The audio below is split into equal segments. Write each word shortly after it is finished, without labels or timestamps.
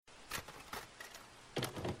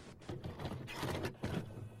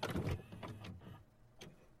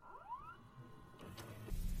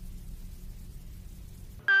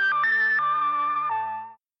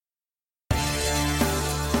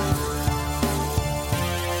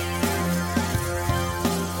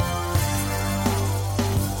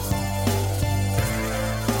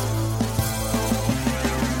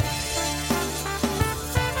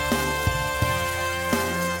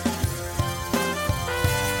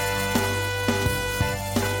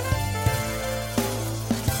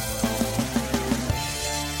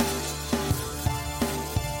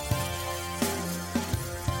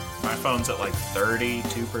phone's at like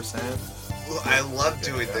 32%. Well, I love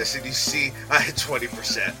doing this, and you see, I had 20%.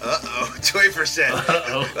 20%.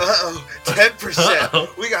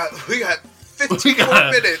 10%. We got 15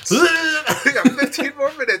 more minutes. We got 15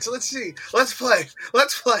 more minutes. Let's see. Let's play.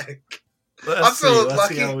 I'm feeling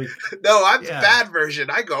lucky. No, I'm the bad version.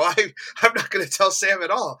 I'm not going to tell Sam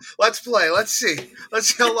at all. Let's play. Let's see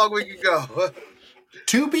how long we can go.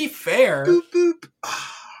 To be fair, boop, boop.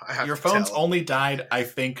 Your phone's only died, I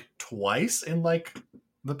think, twice in like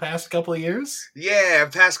the past couple of years. Yeah,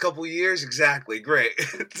 past couple of years, exactly. Great.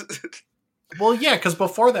 Well, yeah, because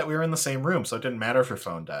before that we were in the same room, so it didn't matter if your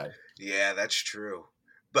phone died. Yeah, that's true.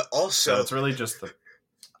 But also, so it's really just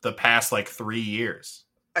the past like 3 years.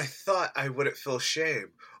 I thought I wouldn't feel shame,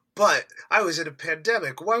 but I was in a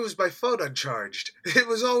pandemic. Why was my phone uncharged? It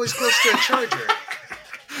was always close to a charger.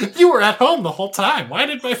 You were at home the whole time. Why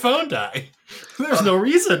did my phone die? There's no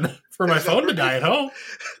reason for my phone to die at home.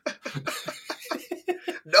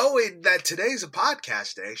 Knowing that today's a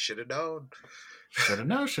podcast day, should have known. Should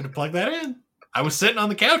have plugged that in. I was sitting on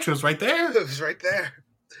the couch. It was right there. It was right there.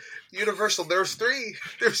 Universal, there's three.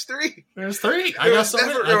 There's three. I got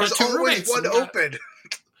there was always one open.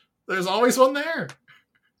 There's always one there.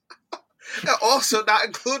 Also, not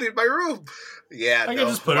including my room. Yeah, I can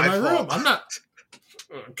just put it in my room. I'm not.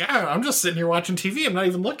 God, I'm just sitting here watching TV. I'm not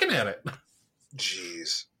even looking at it.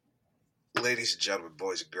 Jeez. Ladies and gentlemen,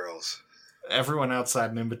 boys and girls. Everyone outside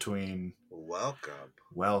and in between. Welcome.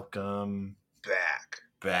 Back.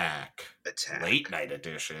 Attack. Late night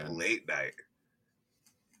edition. Late night.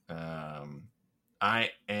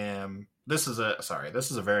 This is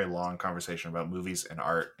a very long conversation about movies and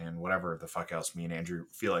art and whatever the fuck else me and Andrew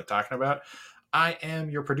feel like talking about. I am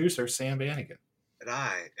your producer, Sam Bannigan. And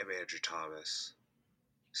I am Andrew Thomas.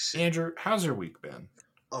 Andrew, how's your week been?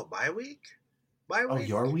 Oh, my week? Oh,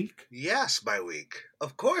 your week? Yes, my week.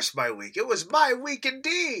 Of course, my week. It was my week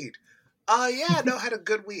indeed. Yeah, no, had a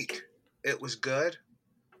good week. It was good.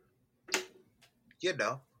 You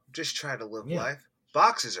know, just trying to live life.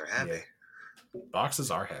 Boxes are heavy. Yeah. Boxes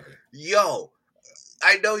are heavy. Yo,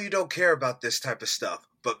 I know you don't care about this type of stuff,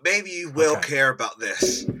 but maybe you will care about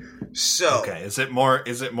this. So, okay, is it more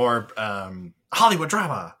Hollywood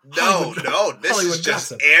drama? No, this Hollywood is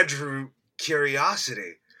just gossip. Andrew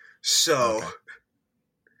curiosity. So,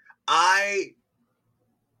 I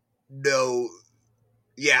know.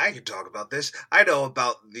 Yeah, I can talk about this. I know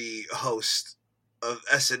about the host of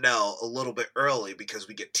SNL a little bit early because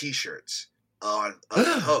we get T-shirts on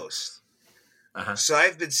the host. Uh-huh. So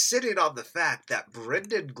I've been sitting on the fact that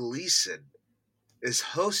Brendan Gleeson is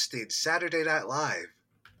hosting Saturday Night Live.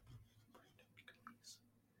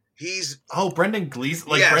 Brendan Gleeson?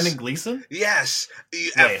 Brendan Gleeson? Yes.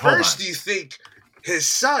 At first you think his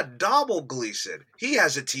son, Donald Gleeson, he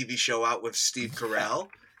has a TV show out with Steve Carell.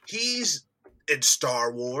 He's in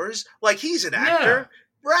Star Wars. Like, he's an actor.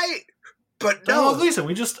 Right? But no. Donald Gleeson,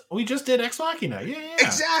 we just did Ex Machina. Yeah.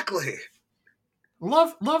 Exactly.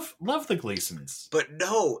 Love the Gleesons. But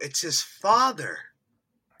no, it's his father.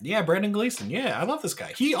 Yeah, Brendan Gleeson. Yeah, I love this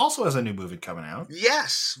guy. He also has a new movie coming out.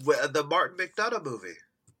 Yes, the Martin McDonagh movie.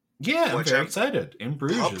 Yeah, I'm very excited. In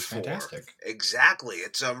Bruges is fantastic. Exactly.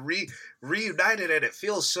 It's a reunited and it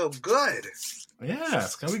feels so good. Yeah,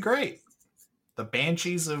 it's going to be great. The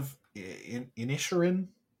Banshees of Inisherin.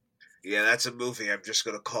 Yeah, that's a movie I'm just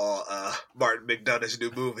going to call Martin McDonagh's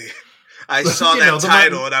new movie. I saw that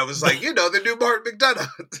title and I was like, the new Martin McDonagh.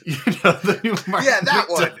 The new Martin McDonagh.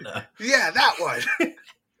 One. Yeah, that one.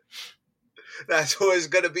 That's always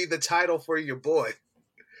going to be the title for your boy.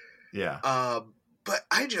 Yeah. But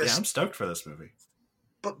I'm stoked for this movie.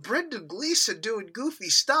 But Brendan Gleeson doing goofy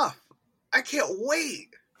stuff. I can't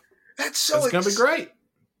wait. It's going to be great.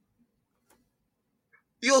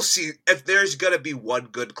 You'll see if there's going to be one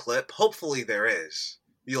good clip. Hopefully there is.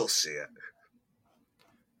 You'll see it.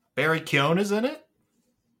 Barry Keoghan is in it?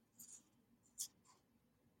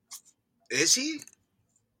 Is he?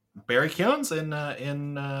 Barry Keoghan's in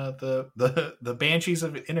the Banshees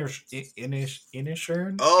of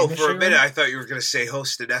Inisherin. Oh, for a minute I thought you were going to say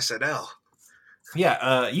hosted SNL.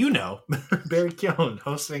 Yeah, Barry Keoghan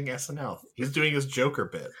hosting SNL. He's doing his Joker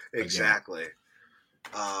bit. Exactly.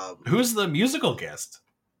 Who's the musical guest?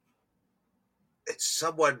 It's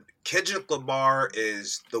someone. Kendrick Lamar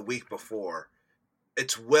is the week before.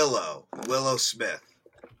 It's Willow Smith.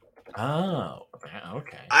 Oh,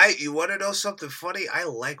 okay. You want to know something funny? I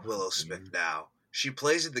like Willow Smith now. She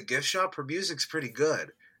plays in the gift shop. Her music's pretty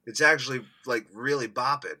good. It's actually like really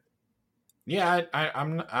bopping. Yeah,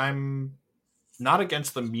 I'm not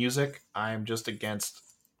against the music. I'm just against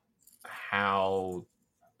how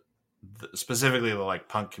specifically the like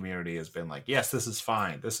punk community has been like, yes, this is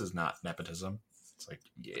fine. This is not nepotism. It's like,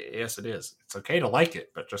 yes, it is. It's okay to like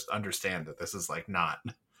it, but just understand that this is like not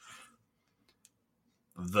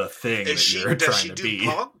the thing that you're trying to be.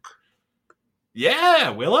 Punk? Yeah,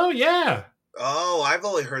 Willow. Yeah. Oh, I've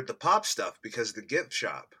only heard the pop stuff because of the gift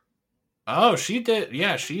shop. Oh, she did.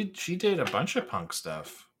 Yeah, she did a bunch of punk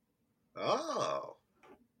stuff. Oh.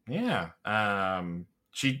 Yeah.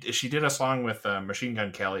 She did a song with Machine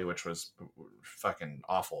Gun Kelly, which was fucking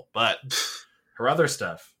awful, but her other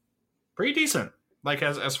stuff pretty decent. Like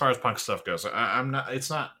as far as punk stuff goes, I'm not.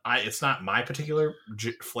 It's not my particular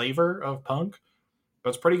flavor of punk, but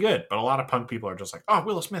it's pretty good. But a lot of punk people are just like, oh,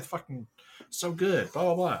 Willow Smith, fucking so good, blah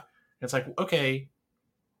blah blah. And it's like, okay,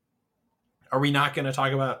 are we not going to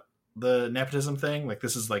talk about the nepotism thing? Like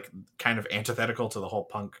this is like kind of antithetical to the whole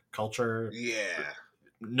punk culture. Yeah.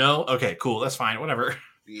 No? Okay, cool. That's fine. Whatever.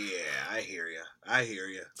 Yeah, I hear you.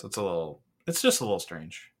 So it's just a little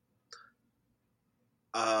strange.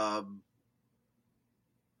 How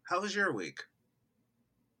was your week?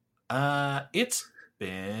 It's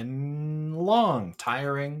been long,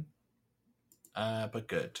 tiring, but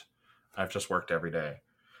good. I've just worked every day.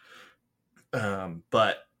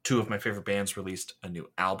 But two of my favorite bands released a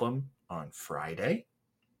new album on Friday.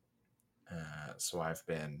 So I've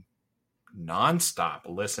been nonstop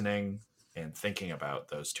listening and thinking about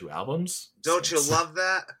those two albums. Don't you love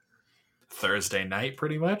that? Thursday night,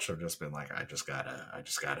 pretty much. I've just been like, I just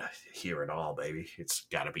gotta hear it all, baby. It's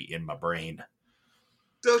gotta be in my brain.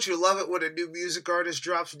 Don't you love it when a new music artist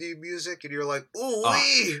drops new music and you're like, ooh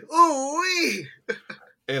wee, ooh wee?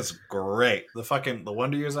 It's great. The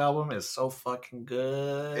Wonder Years album is so fucking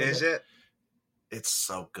good. Is it? It's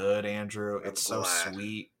so good, Andrew. It's so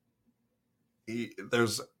sweet.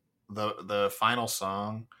 There's the final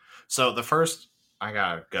song. So the first, I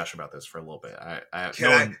gotta gush about this for a little bit.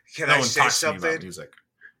 Can I say something about music?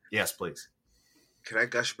 Yes, please. Can I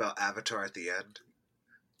gush about Avatar at the end?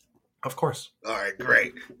 Of course. All right,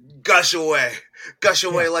 great. Gush away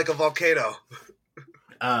like a volcano.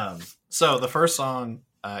 So the first song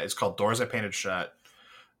is called "Doors I Painted Shut."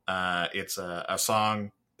 It's a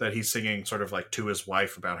song that he's singing sort of like to his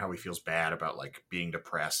wife about how he feels bad about like being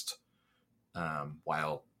depressed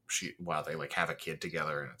while they like have a kid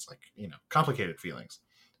together, and it's like, you know, complicated feelings.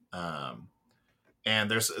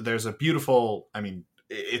 And there's a beautiful, I mean,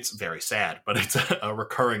 it's very sad, but it's a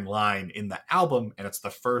recurring line in the album, and it's the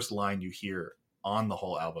first line you hear on the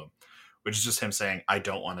whole album, which is just him saying, "I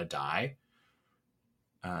don't want to die."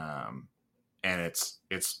 And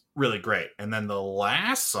it's really great. And then the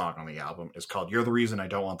last song on the album is called "You're the Reason I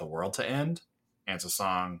Don't Want the World to End," and it's a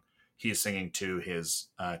song he's singing to his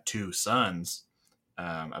two sons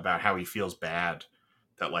about how he feels bad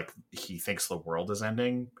that like he thinks the world is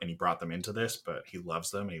ending and he brought them into this, but he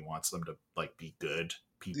loves them and he wants them to like be good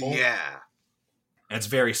people. Yeah. And it's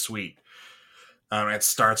very sweet. It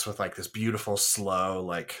starts with like this beautiful, slow,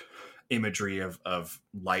 like imagery of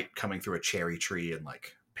light coming through a cherry tree and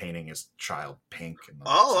like painting his child pink. And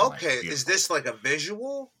okay. Is this like a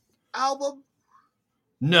visual album?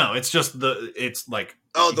 No, it's just it's like,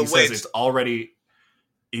 he says it's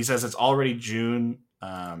already June.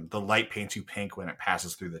 The light paints you pink when it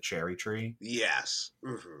passes through the cherry tree. Yes.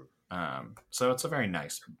 Mm-hmm. So it's a very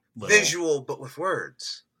nice visual, but with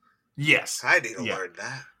words. Yes. I need to learn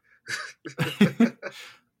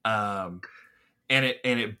that.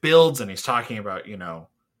 And it builds, and he's talking about, you know,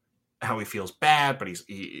 how he feels bad, but he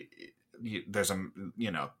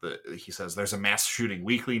says there's a mass shooting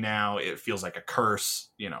weekly now. It feels like a curse,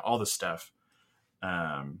 you know, all this stuff.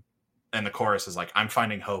 And the chorus is like, "I'm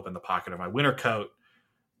finding hope in the pocket of my winter coat."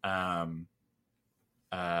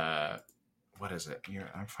 What is it?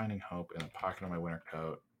 I'm finding hope in the pocket of my winter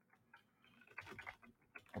coat.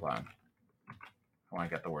 Hold on. I want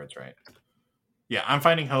to get the words right. Yeah, "I'm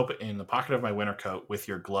finding hope in the pocket of my winter coat with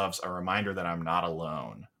your gloves, a reminder that I'm not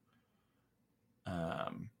alone.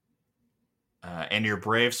 And you're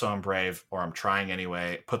brave, so I'm brave, or I'm trying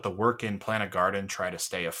anyway. Put the work in, plant a garden, try to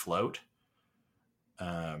stay afloat."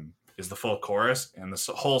 Is the full chorus, and this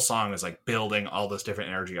whole song is like building all this different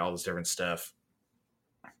energy, all this different stuff,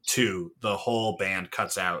 to the whole band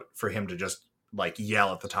cuts out for him to just like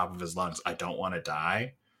yell at the top of his lungs, "I don't want to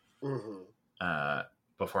die." Mm-hmm.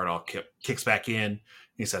 Before it all kicks back in,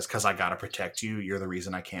 he says, "'Cause I gotta protect you. You're the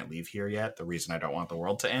reason I can't leave here yet. The reason I don't want the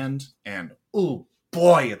world to end." And oh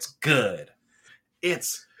boy, it's good.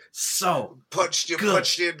 It's so punched you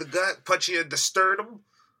in the gut, punch you in the sternum.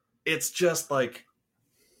 It's just like,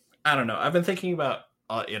 I don't know. I've been thinking about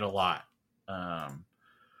it a lot.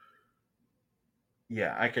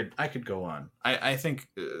 yeah, I could go on. I think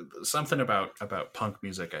something about punk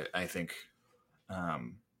music. I think,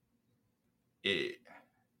 um, it,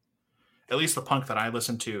 at least the punk that I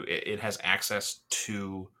listen to, it has access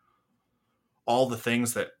to all the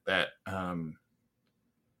things that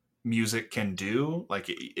music can do. Like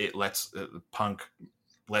it lets punk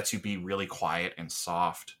lets you be really quiet and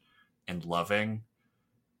soft and loving,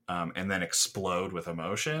 and then explode with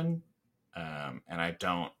emotion. And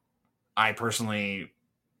I personally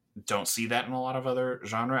don't see that in a lot of other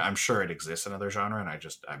genre. I'm sure it exists in other genre, and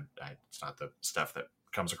it's not the stuff that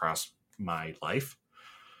comes across my life.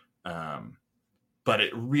 But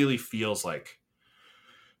it really feels like,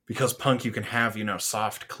 because punk, you can have,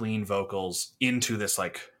 soft, clean vocals into this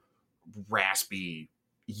like raspy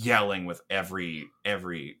yelling with every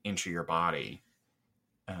inch of your body.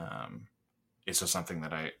 It's just something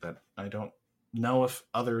that I don't know if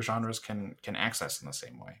other genres can access in the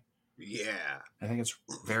same way. Yeah, I think it's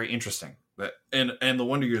very interesting that, and the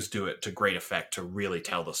Wonder Years do it to great effect, to really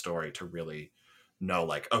tell the story, to really know,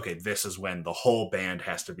 like, okay, this is when the whole band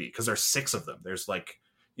has to be, because there's 6 of them. There's like,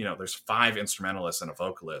 there's 5 instrumentalists and a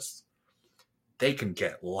vocalist. They can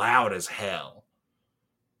get loud as hell.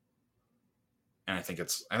 And I think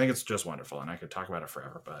it's just wonderful, and I could talk about it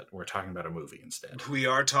forever, but we're talking about a movie instead. we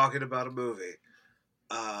are talking about a movie.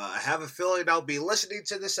 I have a feeling I'll be listening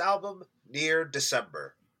to this album near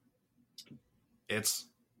December. It's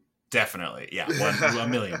definitely, yeah,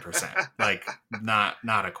 1,000,000%. Like, not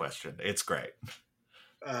a question. It's great.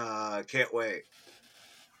 Can't wait.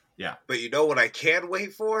 Yeah. But you know what I can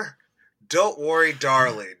wait for? Don't Worry,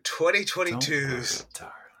 Darling, 2022's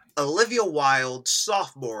Olivia Wilde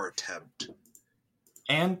sophomore attempt.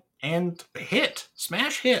 And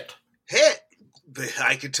smash hit.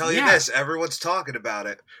 I can tell you this, everyone's talking about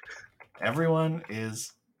it. Everyone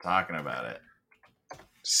is talking about it.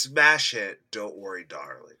 Smash hit, Don't Worry,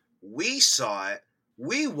 Darling. We saw it.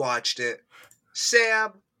 We watched it.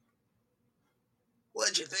 Sam,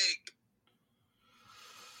 what'd you think?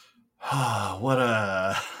 What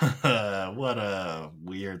a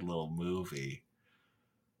weird little movie.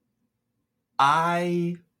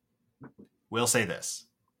 I will say this.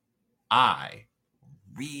 I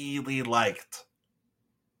really liked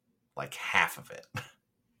like half of it.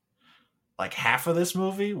 Like half of this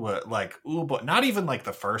movie was like, ooh, but not even like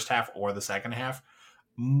the first half or the second half.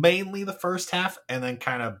 Mainly the first half, and then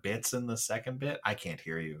kind of bits in the second bit. I can't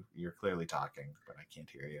hear you. You're clearly talking, but I can't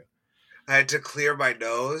hear you. I had to clear my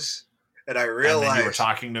nose, and I realized... And then you were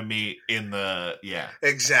talking to me in the... Yeah.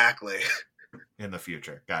 Exactly. In the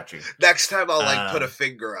future. Got you. Next time I'll put a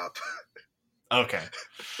finger up. Okay.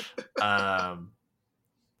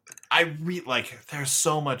 There's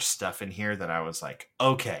so much stuff in here that I was like,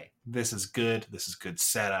 okay, this is good. This is good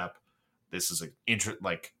setup. This is a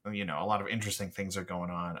lot of interesting things are going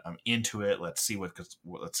on. I'm into it. Let's see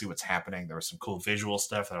what's happening. There was some cool visual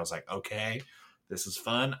stuff that I was like, okay, this is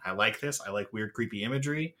fun. I like this. I like weird, creepy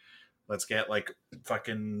imagery. Let's get like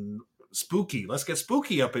fucking spooky. Let's get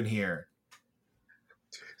spooky up in here.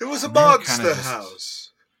 It was a monster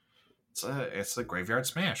house. It's a graveyard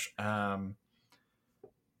smash. And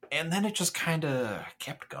then it just kind of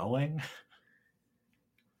kept going.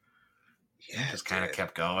 Yeah, it just kind of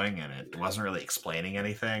kept going, and it wasn't really explaining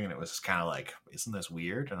anything, and it was just kind of like, isn't this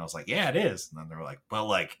weird? And I was like, yeah, it is. And then they were like, but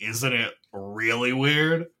like, isn't it really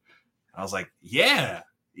weird? I was like, yeah,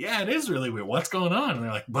 it is really weird. What's going on? And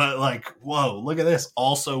they're like, but like, whoa, look at this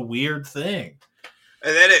also weird thing.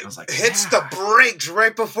 And then it hits the brakes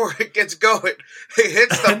right before it gets going. It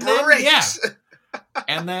hits the brakes.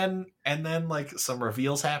 And then like some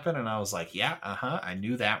reveals happen, and I was like, yeah, I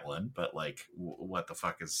knew that one, but like, what the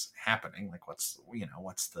fuck is happening? Like, what's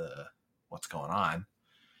going on?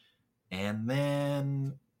 And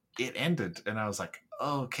then it ended, and I was like,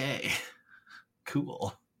 okay,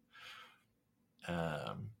 cool.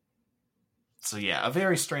 So yeah, a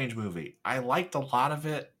very strange movie. I liked a lot of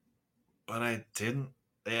it, but I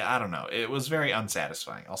don't know. It was very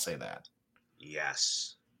unsatisfying. I'll say that.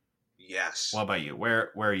 Yes. What about you?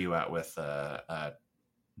 Where are you at with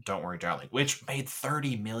Don't Worry, Darling, which made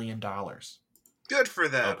 $30 million? Good for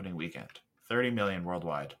them. Opening weekend. 30 million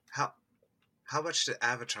worldwide. How much did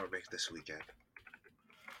Avatar make this weekend?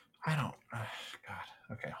 I don't... God.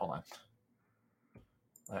 Okay, hold on.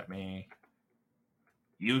 Let me...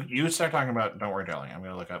 You start talking about Don't Worry, Darling. I'm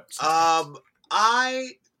going to look up some stats. I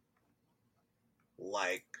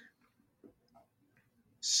like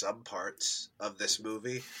some parts of this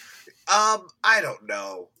movie. I don't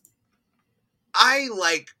know.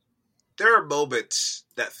 There are moments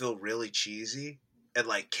that feel really cheesy and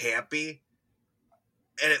like campy,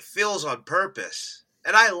 and it feels on purpose,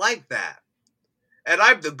 and I like that. And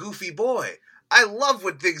I'm the goofy boy. I love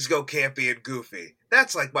when things go campy and goofy.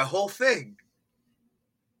 That's like my whole thing.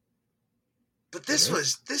 But this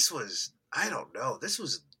was, I don't know, this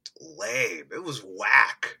was lame. It was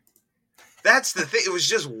whack. That's the thing. It was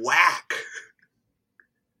just whack.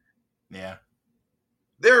 Yeah.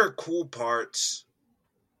 There are cool parts.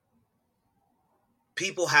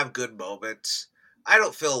 People have good moments. I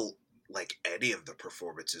don't feel like any of the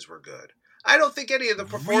performances were good. I don't think any of the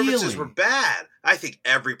performances were bad. I think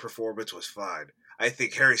every performance was fine. I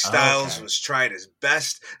think Harry Styles was trying his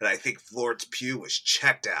best, and I think Florence Pugh was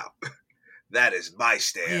checked out. That is my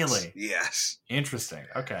stance. Really? Yes. Interesting.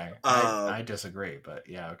 Okay. I disagree, but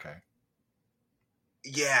yeah, okay.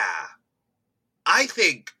 Yeah. I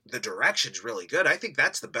think the direction's really good. I think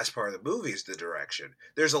that's the best part of the movie is the direction.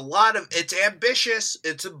 There's a lot of... It's ambitious.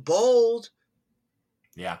 It's bold.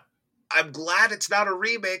 Yeah. I'm glad it's not a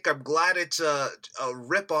remake. I'm glad it's a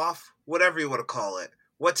ripoff. Whatever you want to call it.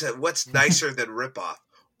 What's nicer than ripoff?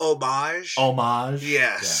 Homage? Homage?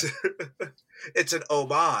 Yes. Yeah. It's an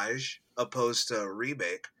homage opposed to a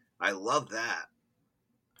remake. I love that.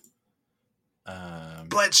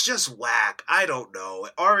 But it's just whack. I don't know.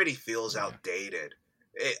 It already feels outdated.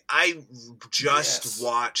 I just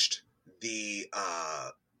watched the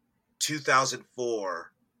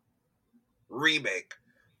 2004 remake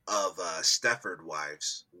of Stepford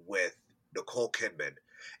Wives with Nicole Kidman,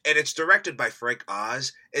 and it's directed by Frank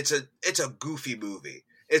Oz. It's a goofy movie.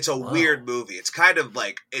 It's a weird movie. It's kind of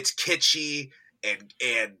like it's kitschy,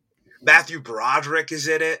 and Matthew Broderick is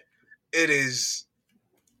in it. It is.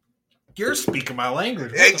 You're speaking my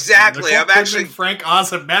language. Exactly. I'm actually Frank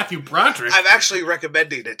Oz and Matthew Broderick. I'm actually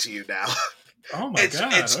recommending it to you now. Oh my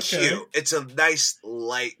god! It's cute. It's a nice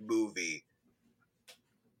light movie.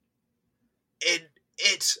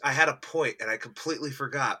 I had a point and I completely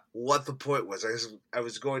forgot what the point was. I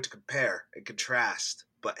was going to compare and contrast,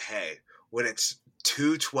 but hey, when it's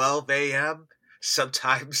 2:12 a.m.,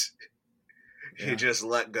 sometimes you just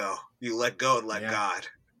let go. You let go and let God.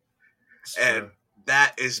 And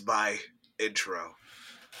that is my intro.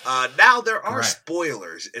 Now there are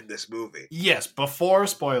spoilers in this movie. Yes, before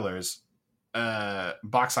spoilers,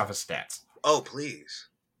 box office stats. Oh, please.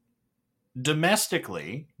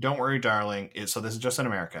 Domestically, Don't Worry Darling so this is just in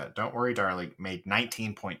America. Don't Worry Darling made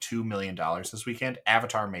 $19.2 million this weekend.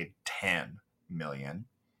 Avatar made $10 million.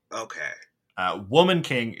 Okay. Woman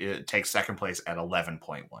King takes second place at $11.1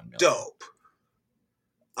 million. Dope.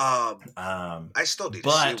 I still need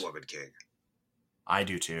to see Woman King. I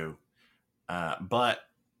do too. But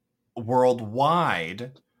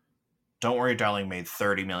worldwide, Don't Worry Darling made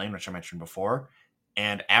 $30 million, which I mentioned before,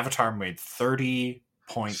 and Avatar made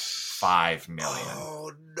 $30.5 million.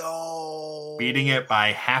 Oh no! Beating it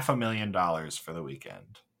by $500,000 for the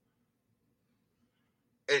weekend.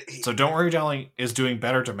 So Don't Worry Darling is doing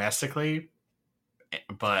better domestically,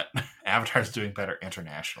 but Avatar's doing better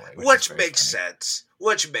internationally. Which makes sense.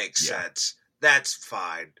 Sense. That's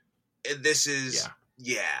fine. And this is...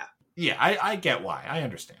 Yeah. Yeah, I get why. I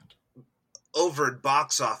understand. Over in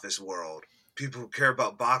box office world, people who care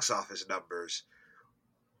about box office numbers,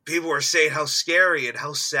 people are saying how scary and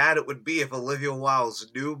how sad it would be if Olivia Wilde's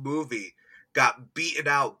new movie got beaten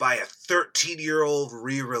out by a 13-year-old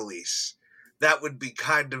re-release. That would be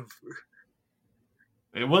kind of...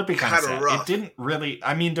 It would be kind of sad. Rough. It didn't really...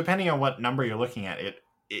 I mean, depending on what number you're looking at,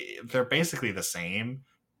 they're basically the same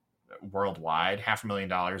worldwide.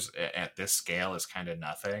 $500,000 at this scale is kind of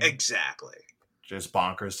nothing. Exactly. Just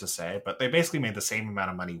bonkers to say. But they basically made the same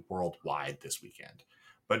amount of money worldwide this weekend.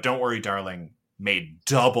 But Don't Worry Darling made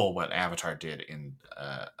double what Avatar did in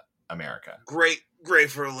America. Great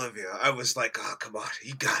for Olivia. I was like, oh, come on.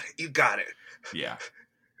 You got it. Yeah.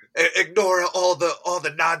 Ignore all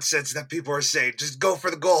the nonsense that people are saying. Just go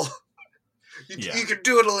for the goal. You can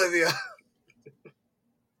do it, Olivia.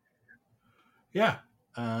 Yeah.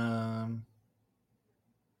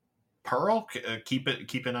 Pearl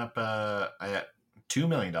keeping up at $2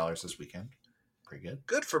 million this weekend. Pretty good.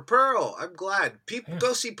 Good for Pearl. I'm glad. People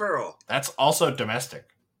go see Pearl. That's also domestic.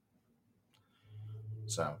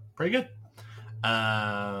 So, pretty good.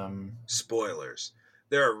 Spoilers.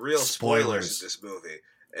 There are real spoilers in this movie.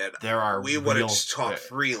 And we want to talk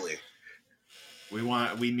freely. We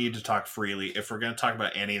need to talk freely. If we're going to talk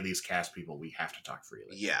about any of these cast people, we have to talk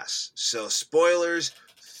freely. Yes. So spoilers.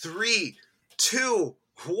 3, 2,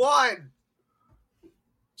 1.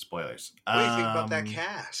 Spoilers. What do you think about that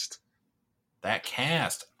cast? That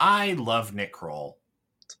cast. I love Nick Kroll.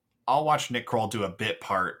 I'll watch Nick Kroll do a bit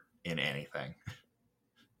part in anything.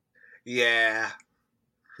 Yeah.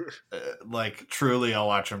 Truly, I'll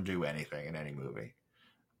watch him do anything in any movie.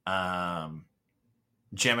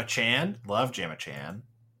 Gemma Chan, love Gemma Chan.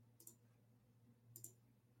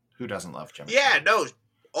 Who doesn't love Gemma Yeah, Chan? no.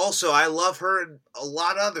 Also, I love her and a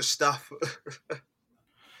lot of other stuff.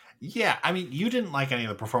 Yeah, I mean, you didn't like any of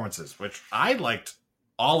the performances, which I liked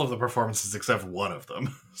all of the performances except one of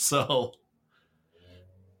them. So,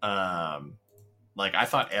 like, I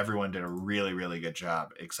thought everyone did a really, really good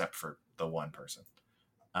job except for the one person.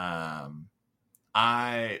 I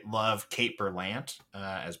love Kate Berlant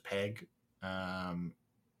as Peg.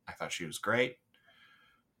 I thought she was great.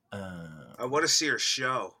 I want to see her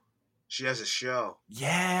show. She has a show.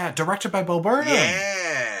 Yeah, directed by Bo Burnham.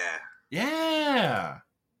 Yeah.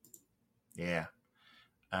 Yeah. Do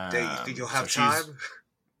you think you'll have time?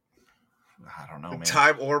 I don't know, man.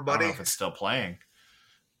 Time or money? I don't know if it's still playing.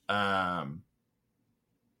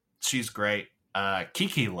 She's great.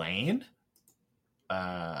 Kiki Lane,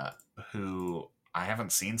 who I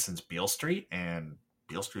haven't seen since Beale Street, and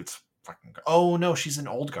Beale Street's fucking. Oh no, she's in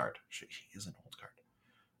Old Guard. She is in Old Guard.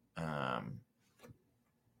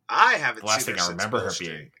 I haven't. The last seen thing her I remember since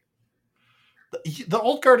her being. The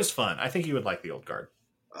Old Guard is fun. I think you would like the Old Guard.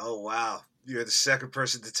 Oh wow, you're the second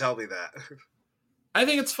person to tell me that. I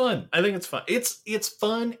think it's fun. It's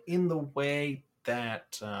fun in the way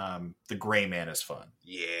that the Gray Man is fun.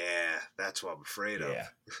 Yeah, that's what I'm afraid of. Yeah.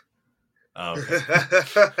 Okay.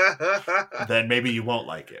 Then maybe you won't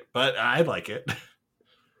like it, but I like it.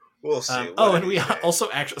 We'll see. And we also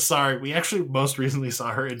we actually most recently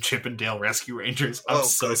saw her in Chip and Dale Rescue Rangers. I'm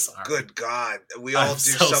so sorry. Good God. We all do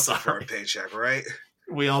something for a paycheck, right?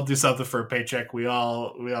 We all do something for a paycheck. We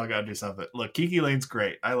all gotta do something. Look, Kiki Lane's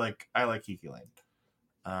great. I like Kiki Lane.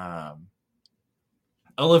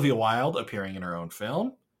 Olivia Wilde appearing in her own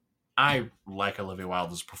film. I like Olivia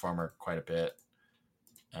Wilde as a performer quite a bit.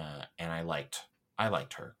 And I liked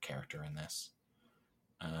her character in this.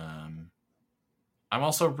 I'm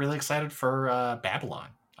also really excited for Babylon.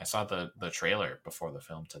 I saw the trailer before the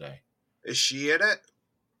film today. Is she in it?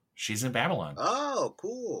 She's in Babylon. Oh,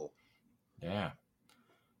 cool. Yeah.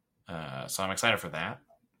 So I'm excited for that.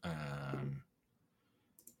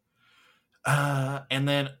 And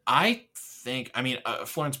then I think,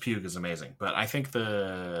 Florence Pugh is amazing, but I think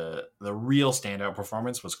the real standout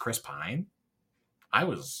performance was Chris Pine.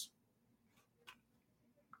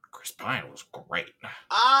 Chris Pine was great.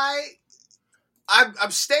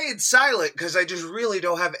 I'm staying silent because I just really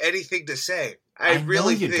don't have anything to say. I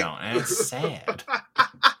really know you don't, and it's sad.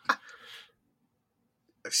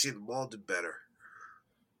 I've seen them all do better.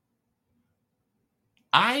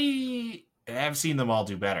 I have seen them all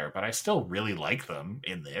do better, but I still really like them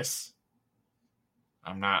in this.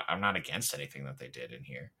 I'm not against anything that they did in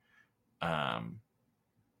here.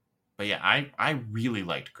 But yeah, I really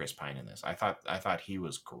liked Chris Pine in this. I thought he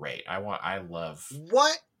was great. I love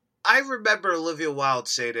what I remember Olivia Wilde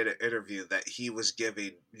saying in an interview that he was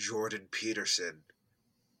giving Jordan Peterson,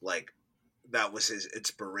 like, that was his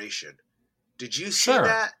inspiration. Did you see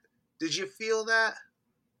that? Did you feel that?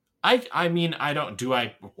 I mean, I don't. Do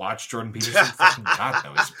I watch Jordan Peterson? Fucking God,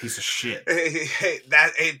 no, he's a piece of shit. Hey,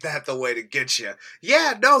 that ain't that the way to get you.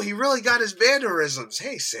 Yeah, no, he really got his mannerisms.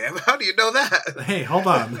 Hey, Sam, how do you know that? Hey, hold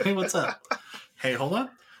on. Hey, what's up? Hey, hold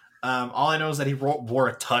on. All I know is that he wore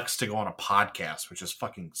a tux to go on a podcast, which is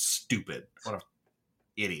fucking stupid. What a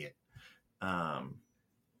idiot.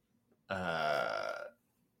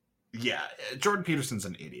 Yeah, Jordan Peterson's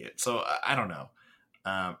an idiot. So I don't know.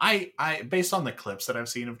 I based on the clips that I've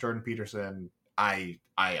seen of Jordan Peterson, I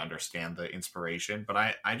understand the inspiration, but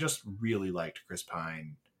I just really liked Chris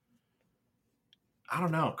Pine. I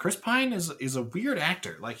don't know. Chris Pine is a weird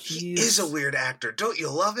actor. Like he is a weird actor. Don't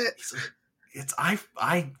you love it? I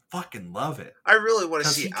fucking love it. I really want to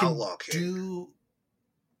see Outlaw King.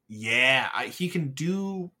 He can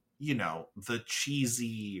do, the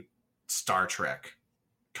cheesy Star Trek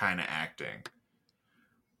kind of acting.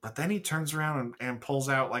 But then he turns around and pulls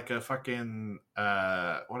out like a fucking,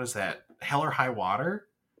 what is that? Hell or High Water?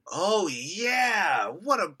 Oh, yeah.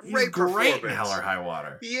 What a great performance. He's great in Hell or High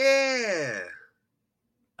Water. Yeah.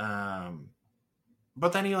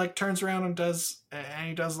 But then he like turns around and does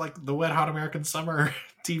like the Wet Hot American Summer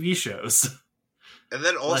TV shows. And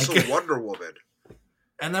then also like, Wonder Woman.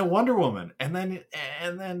 And then Wonder Woman. And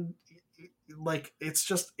then like,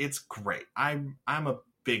 it's great. I'm a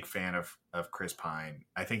big fan of Chris Pine.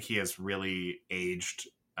 I think he has really aged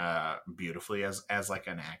beautifully as like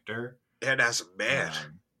an actor and as a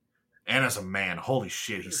man. Holy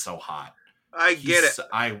shit, he's so hot. I get it.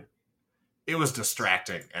 It was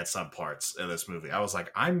distracting at some parts of this movie. I was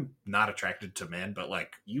like, I'm not attracted to men, but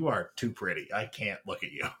like, you are too pretty. I can't look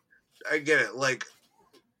at you. I get it. Like,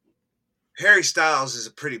 Harry Styles is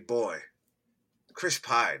a pretty boy. Chris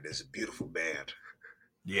Pine is a beautiful man.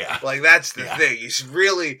 Yeah. Like, that's the Yeah. thing. He's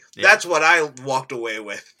really, Yeah. that's what I walked away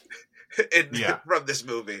with Yeah. from this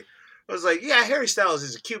movie. I was like, yeah, Harry Styles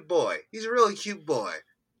is a cute boy. He's a really cute boy.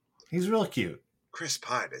 He's real cute. Chris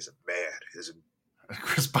Pine is a man.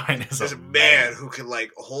 Chris Pine is There's a a man man who can,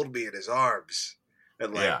 like, hold me in his arms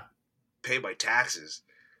and, like, Yeah. pay my taxes.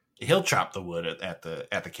 He'll chop the wood at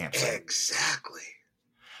the campsite. Exactly.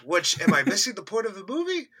 Which, am I missing the point of the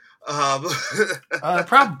movie?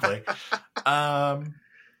 Probably.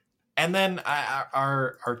 And then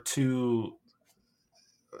our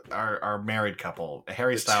married couple,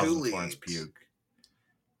 Harry The Styles two and Florence leads. Pugh.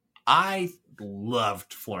 I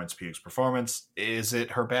loved Florence Pugh's performance. Is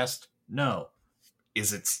it her best? No.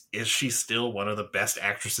 Is she still one of the best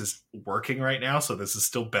actresses working right now? So this is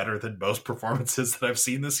still better than most performances that I've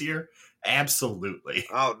seen this year? Absolutely.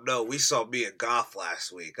 Oh no, we saw Mia Goth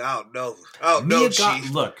last week. Oh no,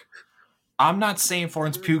 Chief. Look, I'm not saying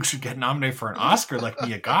Florence Pugh should get nominated for an Oscar like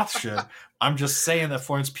Mia Goth should. I'm just saying that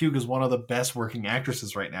Florence Pugh is one of the best working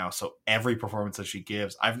actresses right now. So every performance that she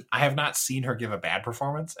gives, I have not seen her give a bad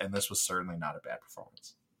performance, and this was certainly not a bad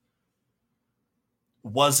performance.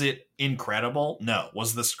 Was it incredible? No.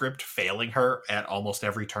 Was the script failing her at almost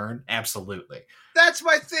every turn? Absolutely. That's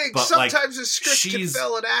my thing. But, Sometimes a script can she's-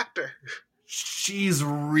 fail an actor. She's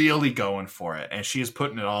really going for it, and she is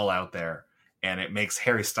putting it all out there, and it makes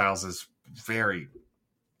Harry Styles' very,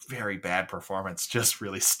 very bad performance just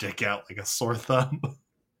really stick out like a sore thumb.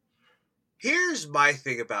 Here's my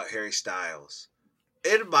thing about Harry Styles.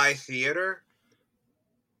 In my theater,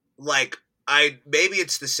 like, maybe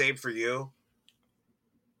it's the same for you.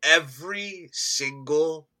 Every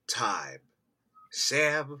single time,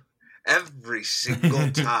 Sam, every single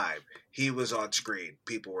time he was on screen,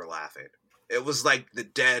 people were laughing. It was like the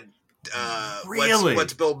dead, Really?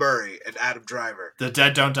 what's Bill Murray and Adam Driver? The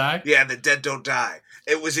Dead Don't Die? Yeah, the dead don't die.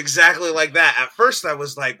 It was exactly like that. At first I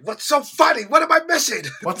was like, what's so funny? What am I missing?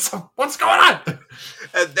 What's going on?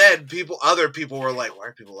 And then other people were like, why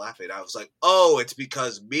are people laughing? I was like, oh, it's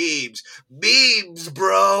because memes,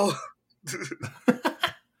 bro.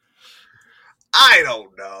 I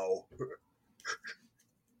don't know.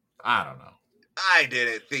 I don't know. I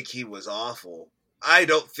didn't think he was awful.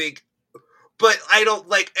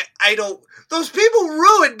 Those people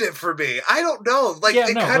ruined it for me. I don't know. Like, Yeah,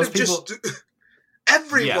 they no, kind those of people- just,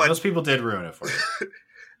 everyone. Yeah, those people did ruin it for you.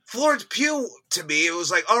 Florence Pugh, to me, it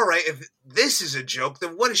was like, all right, if this is a joke,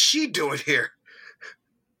 then what is she doing here?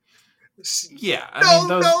 Yeah, I No,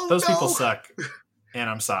 mean, no, those people no. suck, and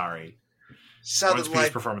I'm sorry. Sounded Florence Pugh's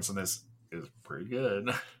like, performance in this is pretty good.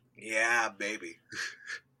 yeah, maybe.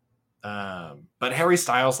 But Harry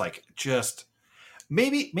Styles, like, just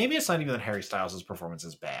maybe it's not even that Harry Styles' performance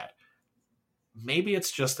is bad. Maybe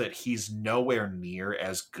it's just that he's nowhere near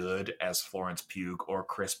as good as Florence Pugh or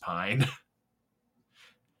Chris Pine.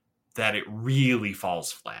 That it really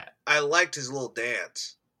falls flat. I liked his little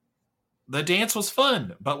dance. The dance was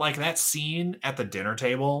fun, but like that scene at the dinner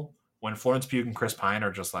table when Florence Pugh and Chris Pine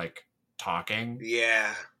are just like talking,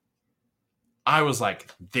 Yeah. I was like,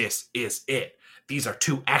 this is it. These are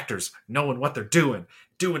two actors knowing what they're doing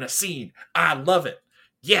a scene. I love it.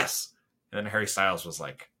 Yes. And then Harry Styles was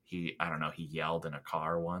like, he yelled in a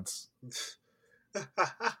car once.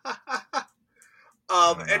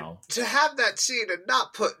 And know. to have that scene and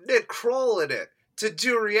not put Nick Kroll in it to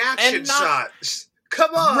do reaction And not- shots.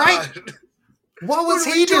 Come on. Right. What was What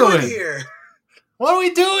are he we doing? here? What are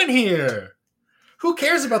we doing here? Who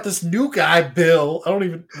cares about this new guy, Bill? I don't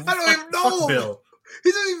even even fuck know him. Bill.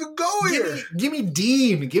 He doesn't even go here. Give me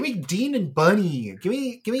Dean. Give me Dean and Bunny. Give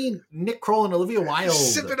me Nick Kroll and Olivia Wilde.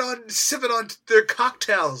 Sipping on their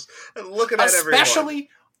cocktails and looking at everyone.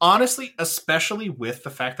 Especially with the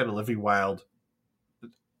fact that Olivia Wilde,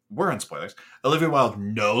 we're on spoilers, Olivia Wilde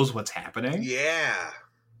knows what's happening, Yeah.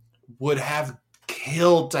 would have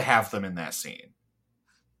killed to have them in that scene.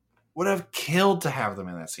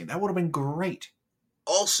 That would have been great.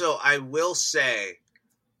 Also, I will say,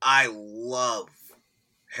 I love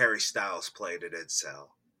Harry Styles playing an incel.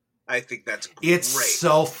 I think that's great. It's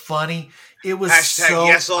so funny. It was Hashtag so...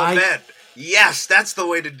 yes, all men. Yes, that's the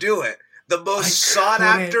way to do it. The most sought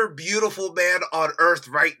after, beautiful man on earth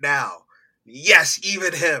right now. Yes,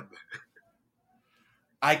 even him.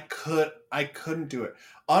 I couldn't do it.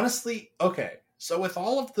 Honestly, okay. So with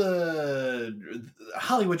all of the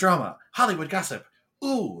Hollywood drama, Hollywood gossip,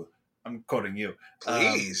 ooh, I'm quoting you.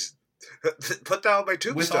 Please. Put that on my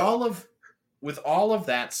tombstone. With all of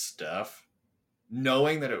that stuff,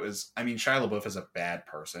 knowing that it was, I mean, Shia LaBeouf is a bad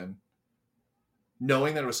person.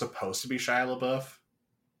 Knowing that it was supposed to be Shia LaBeouf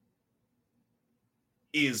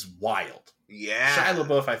is wild. Yeah. Shia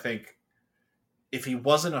LaBeouf, I think, if he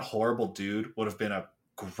wasn't a horrible dude, would have been a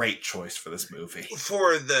great choice for this movie.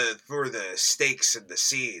 For the stakes and the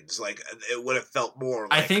scenes, like it would have felt more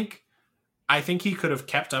like I think he could have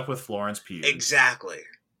kept up with Florence Pugh. exactly.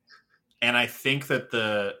 And I think that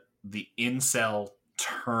the incel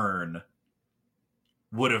turn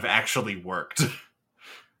would have actually worked.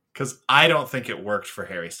 Because I don't think it worked for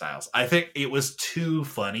Harry Styles. I think it was too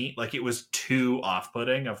funny. Like, it was too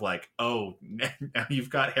off-putting of like, oh, now you've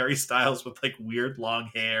got Harry Styles with like weird long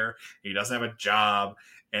hair. He doesn't have a job.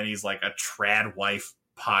 And he's like a trad wife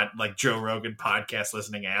like Joe Rogan podcast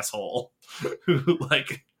listening asshole who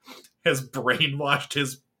like has brainwashed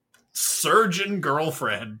his surgeon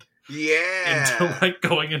girlfriend. Yeah. Into like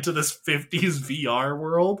going into this 50s VR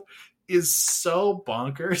world is so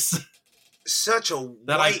bonkers. Such a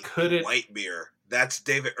that white mirror. That's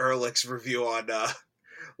David Ehrlich's review on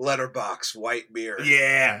Letterboxd, White Mirror.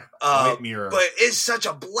 Yeah, White Mirror. But it's such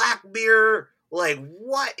a Black Mirror. Like,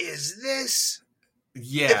 what is this?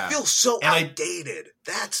 Yeah. It feels so outdated.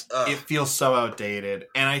 It feels so outdated.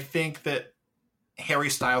 And I think that Harry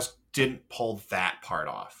Styles didn't pull that part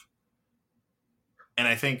off. And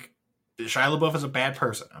I think Shia LaBeouf is a bad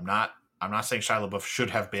person. I'm not saying Shia LaBeouf should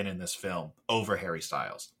have been in this film over Harry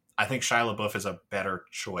Styles. I think Shia LaBeouf is a better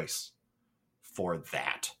choice for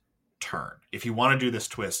that turn. If you want to do this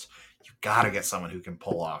twist, you got to get someone who can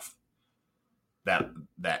pull off that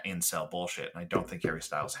incel bullshit. And I don't think Harry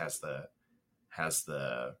Styles has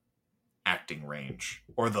the acting range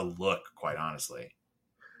or the look, quite honestly.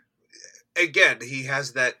 Again, he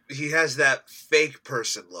has that fake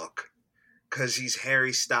person look because he's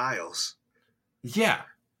Harry Styles. Yeah.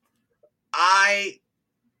 I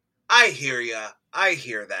hear ya. I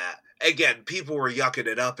hear that. Again, people were yucking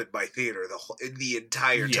it up in my theater the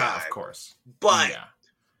entire time. Yeah, of course. But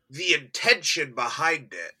the intention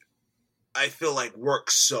behind it, I feel like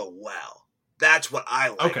works so well. That's what I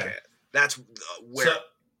like it. That's where... So,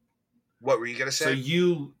 what were you going to say? So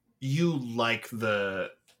you like the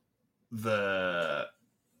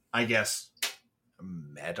I guess,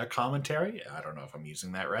 meta commentary? I don't know if I'm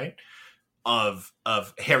using that right. Of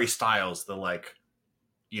Harry Styles, the like,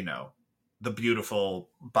 you know, the beautiful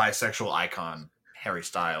bisexual icon Harry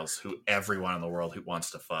Styles, who everyone in the world who wants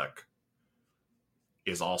to fuck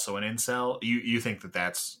is also an incel. You think that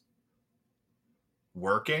that's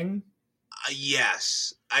working?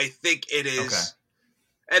 Yes, I think it is.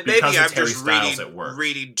 Okay. And maybe I'm just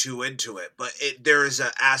reading too into it, but there is an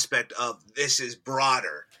aspect of this is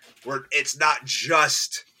broader, where it's not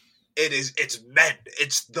just it's men.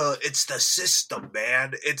 It's the system,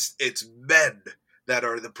 man. It's men that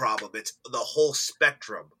are the problem. It's the whole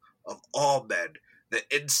spectrum of all men. The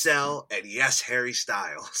incel, and yes, Harry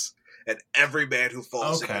Styles. And every man who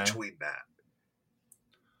falls in between that.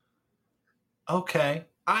 Okay.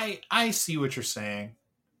 I see what you're saying.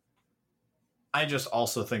 I just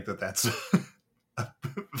also think that that's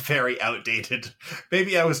very outdated.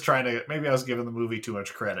 Maybe I was giving the movie too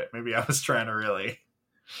much credit. Maybe I was trying to really...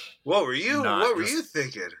 What were you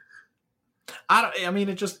thinking?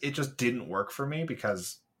 It just didn't work for me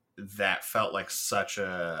because that felt like such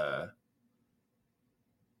a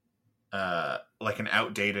like an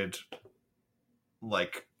outdated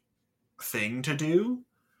like thing to do.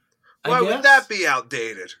 Why would that be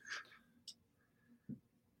outdated?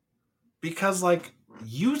 Because like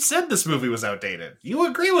you said this movie was outdated. You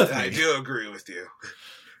agree with me. I do agree with you.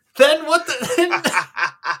 Then what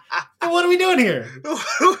what are we doing here?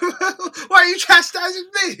 Why are you chastising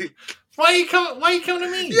me? Why are you coming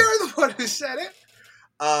to me? You're the one who said it.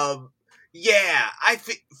 Yeah, I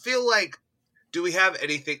feel like, do we have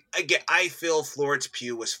anything? Again, I feel Florence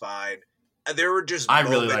Pugh was fine. There were just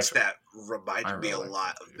moments that reminded me a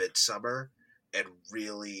lot of Midsommar, and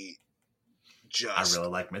really just... I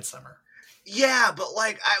really like Midsommar. Yeah, but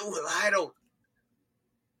like, I don't...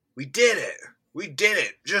 We did it. We did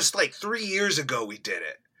it. Just like 3 years ago we did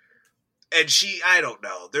it. And I don't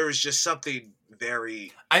know. There was just something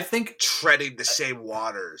very... I think... treading the same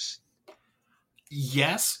waters.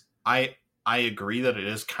 Yes, I agree that it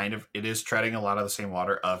is treading a lot of the same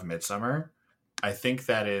water of Midsommar. I think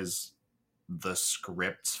that is the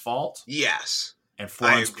script's fault. Yes. And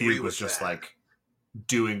Florence Pugh was just like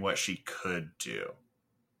doing what she could do.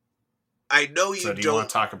 I know you So do you want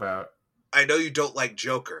to talk about... I know you don't like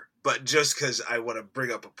Joker, but just because I want to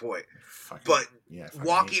bring up a point.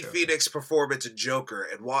 Joaquin Phoenix performance in Joker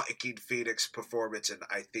and Joaquin Phoenix performance in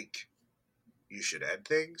I Think You Should End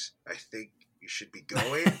Things. I think you should be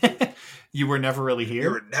going. You Were Never Really Here?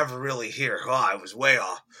 You Were Never Really Here. Oh, I was way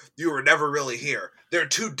off. You Were Never Really Here. They're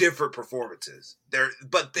two different performances.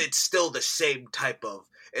 But it's still the same type of...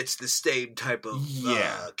 It's the same type of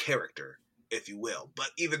character, if you will.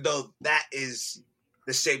 But even though that is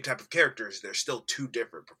the same type of characters, they're still two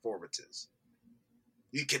different performances.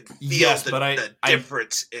 You can feel the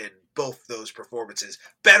difference in both those performances.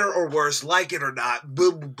 Better or worse, like it or not.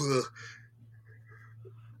 Blah, blah, blah.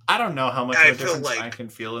 I don't know how much of a difference I can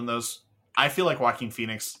feel in those. I feel like Joaquin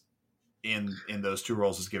Phoenix in those two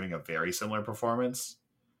roles is giving a very similar performance.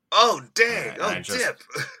 Oh, dang. Dip.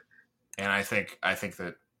 And I think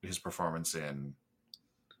that his performance in,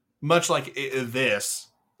 much like this,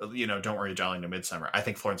 Don't Worry, Darling, to Midsommar, I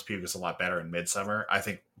think Florence Pugh is a lot better in Midsommar. I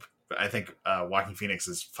think Joaquin Phoenix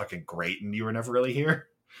is fucking great and You Were Never Really Here.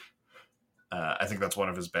 I think that's one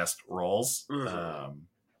of his best roles. Mm-hmm.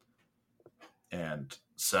 And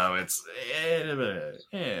so it's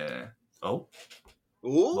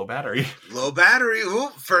Ooh. Low battery. Ooh,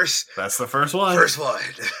 first. That's the first one.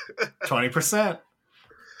 20%.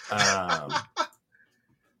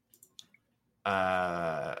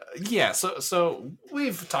 Yeah. So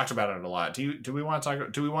we've talked about it a lot. Do we want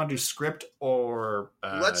to do script or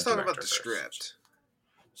let's talk about the script.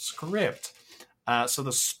 Script. So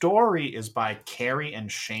the story is by Cary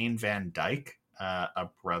and Shane Van Dyke, a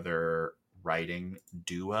brother writing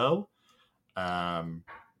duo.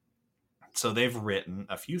 So they've written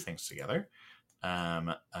a few things together. The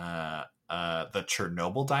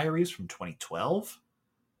Chernobyl Diaries from 2012.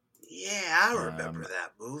 Yeah, I remember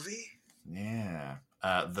that movie. Yeah.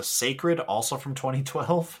 The Sacred, also from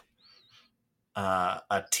 2012.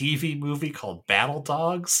 A TV movie called Battle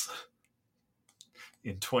Dogs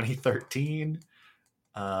in 2013.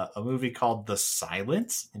 A movie called The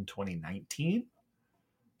Silence in 2019.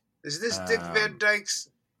 Is this Dick Van Dyke's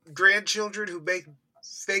grandchildren who make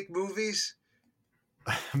fake movies?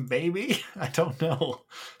 Maybe. I don't know.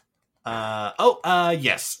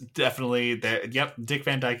 Yes, definitely. Yep, Dick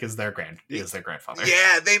Van Dyke is their grandfather.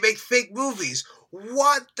 Yeah, they make fake movies.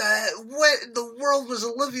 What in the world was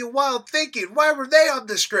Olivia Wilde thinking? Why were they on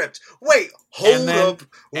the script? Wait, hold up.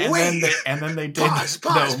 Wait. And then they did.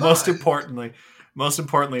 Pause. Most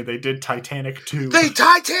importantly, they did Titanic 2.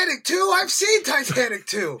 Titanic 2? I've seen Titanic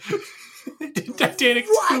 2. They did Titanic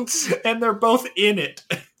 2, and they're both in it.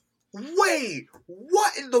 Wait,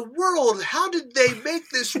 what in the world? How did they make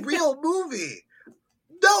this real movie?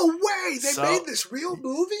 No way! They made this real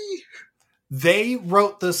movie? They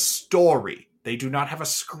wrote the story. They do not have a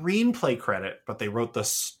screenplay credit, but they wrote the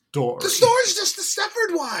story. The story's just the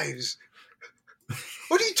Stepford Wives.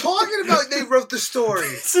 What are you talking about? They wrote the story.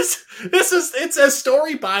 It's a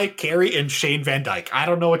story by Cary and Shane Van Dyke. I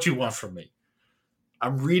don't know what you want from me.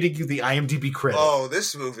 I'm reading you the IMDb credit. Oh,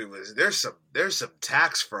 this movie there's some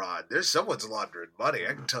tax fraud. Someone's laundering money.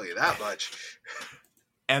 I can tell you that much.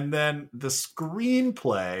 And then the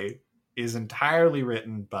screenplay is entirely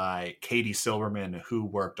written by Katie Silverman, who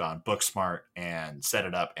worked on Booksmart and Set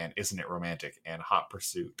It Up and Isn't It Romantic and Hot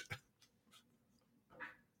Pursuit.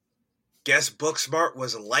 Guess Booksmart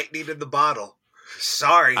was a lightning in the bottle.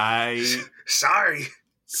 Sorry. Sorry.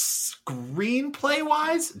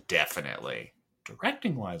 Screenplay-wise, definitely.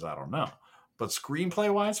 Directing-wise, I don't know. But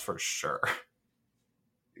screenplay-wise, for sure.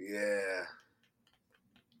 Yeah.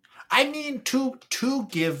 I mean, to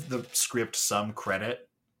give the script some credit,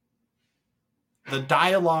 the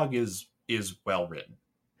dialogue is well written.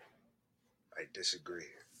 I disagree.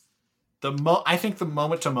 I think the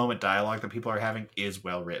moment-to-moment dialogue that people are having is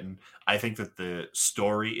well written. I think that the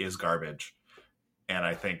story is garbage. And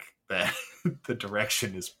I think that the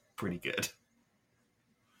direction is pretty good.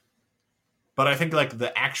 But I think like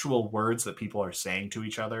the actual words that people are saying to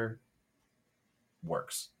each other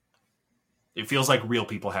works. It feels like real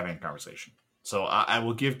people having a conversation. So I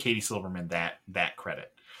will give Katie Silverman that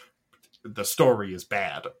credit. The story is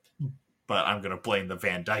bad, but I'm going to blame the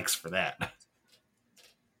Van Dykes for that.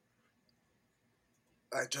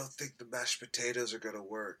 I don't think the mashed potatoes are going to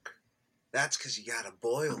work. That's because you got to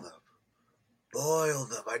boil them. Boil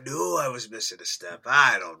them. I knew I was missing a step.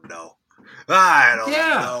 I don't know.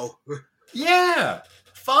 Know. Yeah.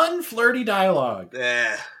 Fun, flirty dialogue.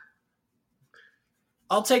 Yeah.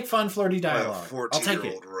 I'll take fun, flirty dialogue. My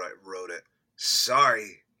 14-year-old wrote it.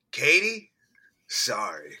 Sorry. Katie?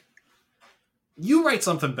 Sorry. You write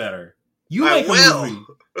something better. You make a movie.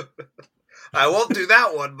 I won't do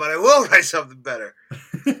that one, but I will write something better.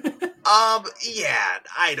 Yeah,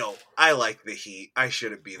 I like The Heat. I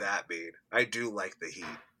shouldn't be that mean. I do like The Heat.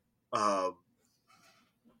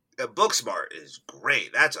 Booksmart is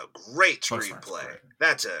great. That's a great screenplay.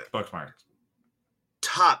 That's a Booksmart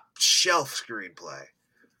top shelf screenplay.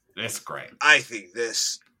 It's great. I think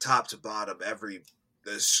this top to bottom,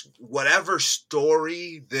 whatever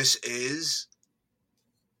story this is,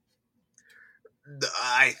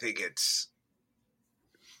 I think it's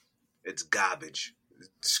garbage.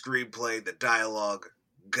 screenplay, the dialogue,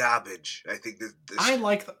 garbage. I think this I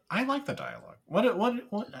like the dialogue. What I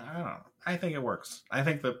don't know. I think it works. I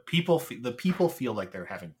think the people feel like they're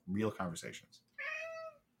having real conversations.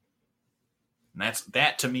 And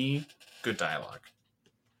that to me, good dialogue.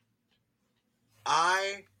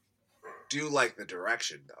 I do like the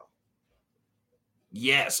direction though.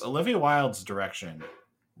 Yes, Olivia Wilde's direction,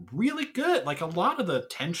 really good. Like a lot of the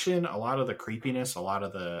tension, a lot of the creepiness,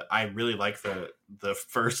 I really like the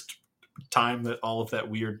first time that all of that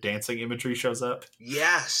weird dancing imagery shows up.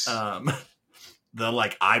 Yes. The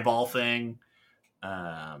like eyeball thing,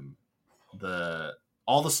 all the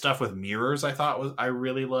stuff with mirrors I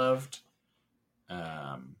really loved.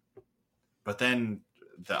 But then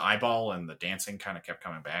the eyeball and the dancing kind of kept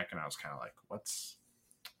coming back, and I was kind of like, what's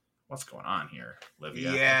going on here,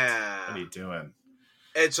 Olivia? Yeah. What are you doing?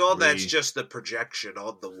 It's all that's just the projection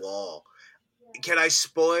on the wall. Can I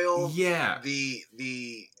spoil the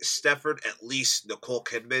Stepford, at least Nicole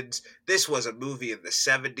Kidman's? This was a movie in the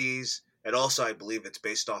 70s, and also I believe it's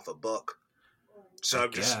based off a book. So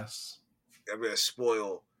I'm going to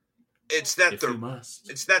spoil. It's that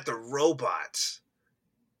the robots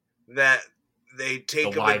that they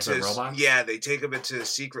take them into they take them into a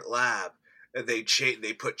secret lab, and they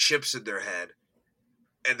put chips in their head,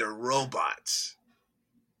 and they're robots.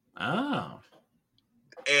 Oh.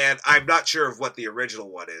 And I'm not sure of what the original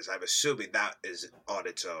one is. I'm assuming that is on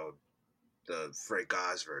its own, the Frank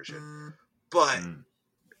Oz version. But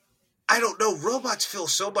I don't know. Robots feel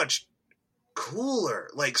so much cooler.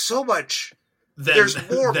 Like so much. There's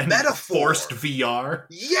more metaphor. Forced VR.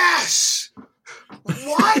 Yes.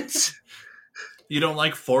 What? You don't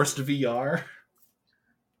like forced VR?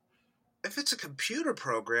 If it's a computer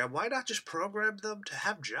program, why not just program them to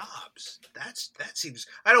have jobs? That seems...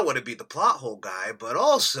 I don't want to be the plot hole guy, but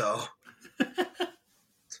also... that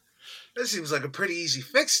seems like a pretty easy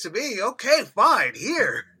fix to me. Okay, fine,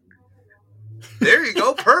 here. There you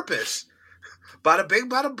go, purpose. Bada bing,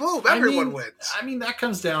 bada boom, everyone wins. I mean, that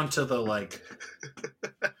comes down to the, like...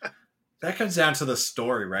 that comes down to the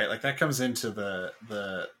story, right? Like, that comes into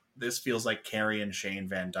the this feels like Carrie and Shane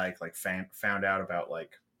Van Dyke, like, found out about,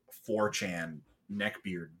 like, 4chan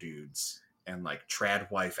neckbeard dudes and like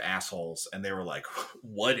trad wife assholes, and they were like,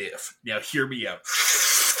 what if? Now hear me out.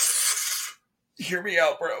 Hear me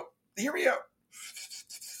out, bro. Hear me out.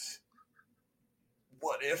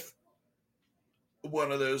 What if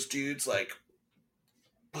one of those dudes like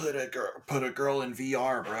put a girl in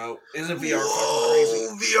VR, bro? Isn't VR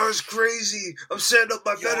fucking crazy? VR's crazy. I'm setting up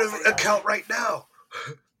my Meta account right now.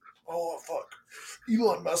 Oh fuck.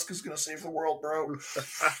 Elon Musk is going to save the world, bro. To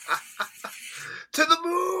the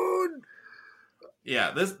moon!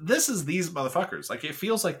 Yeah, this is these motherfuckers. Like, it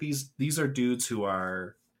feels like these are dudes who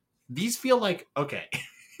are... These feel like... Okay.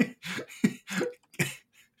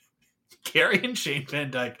 Carrie and Shane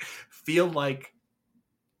Van Dyke feel like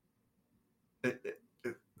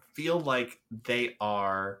they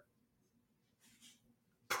are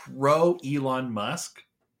pro Elon Musk,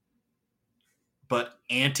 but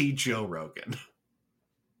anti Joe Rogan.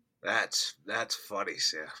 That's funny,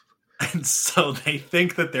 Sam. And so they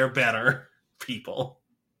think that they're better people.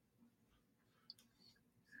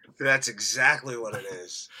 That's exactly what it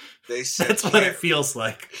is. They said that's what it feels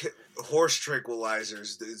like. Horse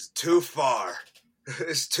tranquilizers is too far.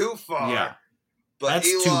 It's too far. Yeah, but that's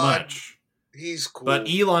Elon, too much. He's cool. But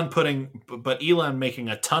Elon making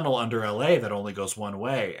a tunnel under LA that only goes one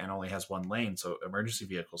way and only has one lane, so emergency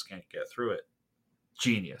vehicles can't get through it.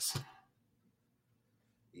 Genius.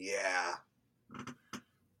 Yeah.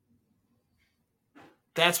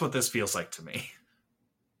 That's what this feels like to me.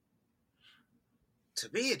 To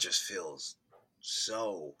me, it just feels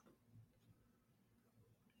so...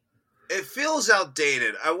 It feels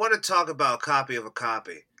outdated. I want to talk about a copy of a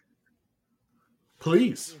copy.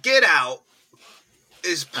 Please. Get Out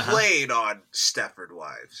is played on Stepford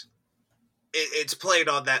Wives. It's played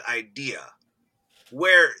on that idea.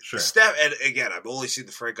 Where and again, I've only seen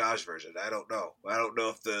the Frank Oz version. I don't know. I don't know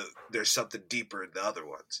if there's something deeper in the other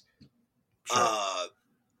ones. Sure.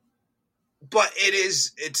 But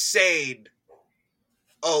it's saying,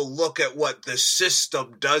 oh, look at what the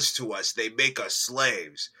system does to us. They make us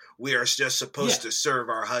slaves. We are just supposed to serve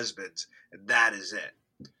our husbands, and that is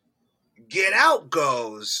it. Get Out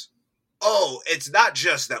goes, oh, it's not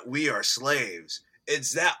just that we are slaves.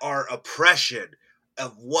 It's that our oppression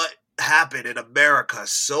of what happened in America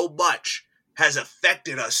so much has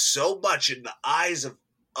affected us so much in the eyes of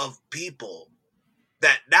people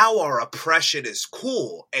that now our oppression is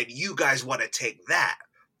cool, and you guys want to take that,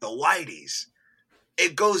 the whiteys.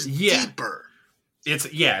 It goes deeper.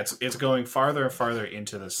 it's going farther and farther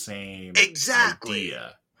into the same Exactly.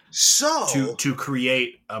 idea So to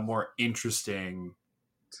create a more interesting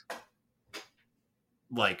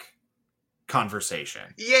like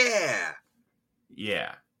conversation. yeah.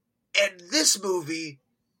 Yeah. And this movie,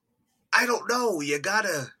 I don't know, you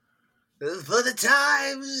gotta... For the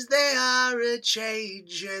times they are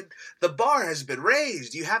a-changin'. The bar has been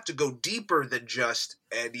raised. You have to go deeper than just,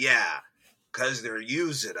 and yeah, because they're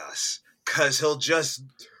using us. Because he'll just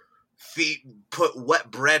put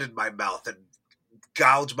wet bread in my mouth and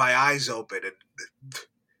gouge my eyes open. And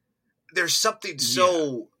there's something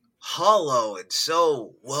so hollow and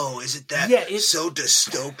so, whoa, isn't that so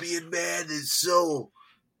dystopian, man? It's so...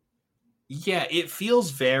 Yeah, it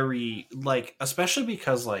feels very, like, especially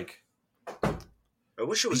because, like, I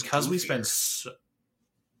wish it was because goofier. we spend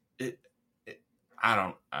I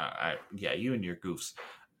don't yeah, you and your goofs.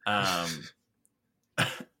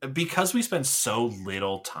 Because we spend so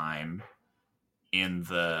little time in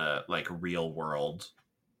the like real world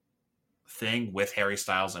thing with Harry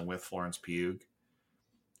Styles and with Florence Pugh,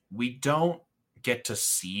 we don't get to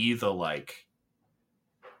see the like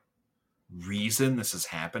reason this is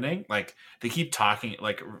happening. Like they keep talking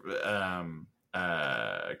like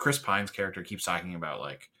Chris Pine's character keeps talking about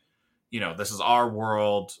like, you know, this is our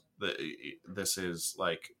world. This is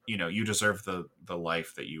like, you know, you deserve the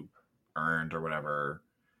life that you earned or whatever,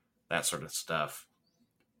 that sort of stuff.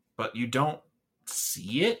 But you don't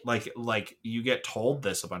see it. Like you get told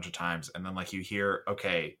this a bunch of times, and then like you hear,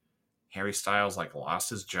 okay, Harry Styles like lost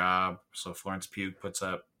his job, so Florence Pugh picks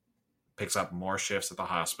up more shifts at the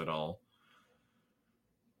hospital,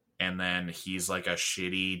 and then he's like a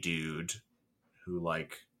shitty dude who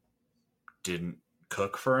like didn't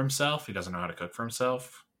cook for himself. He doesn't know how to cook for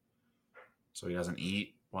himself, so he doesn't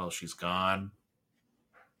eat while she's gone.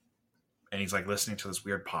 And he's like listening to this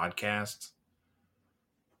weird podcast.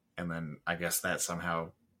 And then I guess that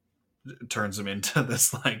somehow turns him into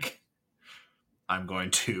this like, I'm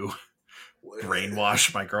going to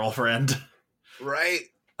brainwash my girlfriend. Right.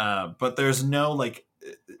 But there's no like,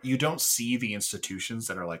 you don't see the institutions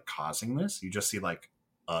that are like causing this. You just see like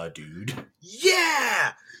a dude.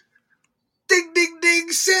 Yeah. Ding, ding,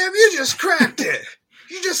 ding, Sam, you just cracked it.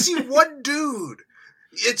 You just see one dude.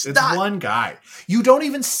 It's not one guy. You don't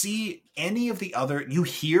even see any of the other. You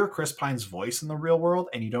hear Chris Pine's voice in the real world,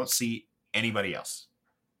 and you don't see anybody else.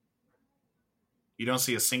 You don't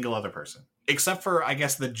see a single other person. Except for, I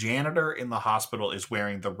guess, the janitor in the hospital is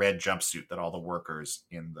wearing the red jumpsuit that all the workers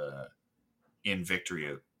in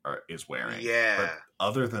Victory is wearing. Yeah. But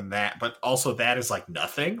other than that, but also that is like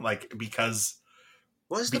nothing. Like because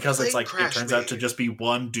it's like it turns out to just be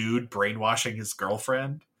one dude brainwashing his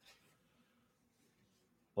girlfriend.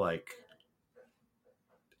 Like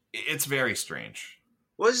it's very strange.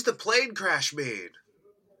 What is the plane crash made?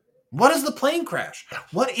 What is the plane crash?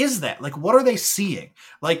 What is that? Like, what are they seeing?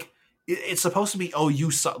 Like, it's supposed to be, oh,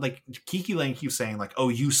 you saw, like, Kiki Layne keeps saying, like, oh,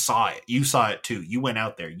 you saw it. You saw it, too. You went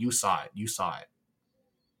out there. You saw it. You saw it.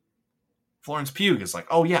 Florence Pugh is like,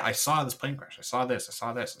 oh, yeah, I saw this plane crash. I saw this. I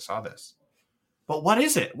saw this. I saw this. But what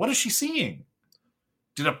is it? What is she seeing?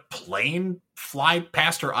 Did a plane fly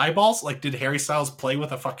past her eyeballs? Like, did Harry Styles play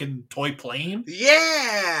with a fucking toy plane?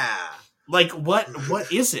 Yeah! Like, what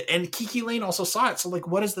is it? And Kiki Layne also saw it. So, like,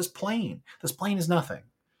 what is this plane? This plane is nothing.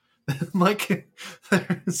 Like,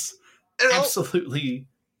 there's absolutely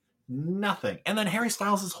nothing. And then Harry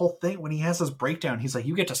Styles' whole thing, when he has his breakdown, he's like,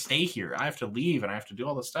 you get to stay here. I have to leave, and I have to do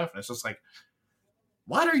all this stuff. And it's just like,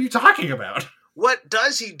 what are you talking about? What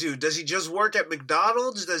does he do? Does he just work at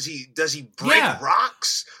McDonald's? Does he break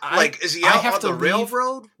rocks? Is he out on the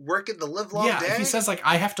railroad working the live long day? He says, like,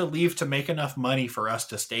 I have to leave to make enough money for us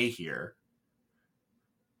to stay here.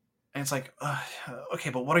 And it's like,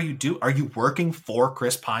 okay, but what are you doing? Are you working for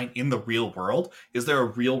Chris Pine in the real world? Is there a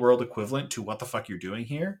real world equivalent to what the fuck you're doing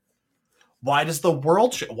here? Why does the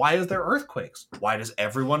world... why is there earthquakes? Why does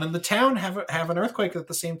everyone in the town have an earthquake at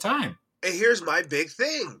the same time? And here's my big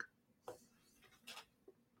thing.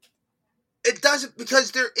 It doesn't...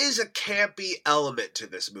 because there is a campy element to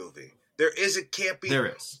this movie. There is a campy... There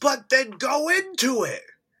is. But then go into it.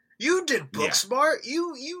 You did Booksmart.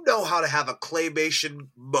 Yeah. You know how to have a claymation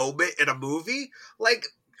moment in a movie. Like,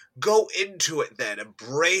 go into it then.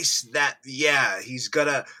 Embrace that. Yeah,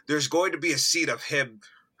 there's going to be a scene of him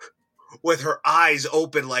with her eyes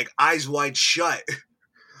open, like eyes wide shut.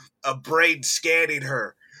 A brain scanning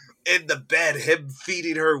her. In the bed, him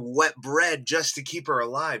feeding her wet bread just to keep her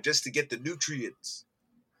alive, just to get the nutrients.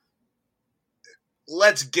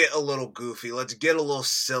 Let's get a little goofy. Let's get a little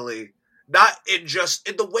silly. Not in just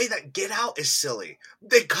in the way that Get Out is silly.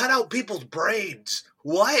 They cut out people's brains.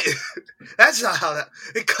 What? That's not how that.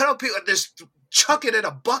 They cut out people and just chuck it in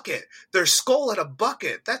a bucket. Their skull in a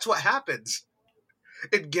bucket. That's what happens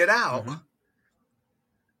in Get Out. Mm-hmm.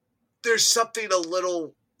 There's something a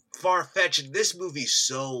little far-fetched in this movie,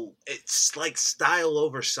 so it's like style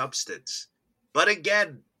over substance. But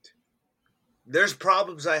again, there's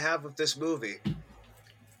problems I have with this movie.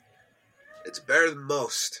 It's better than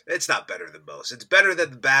most. It's not better than most. It's better than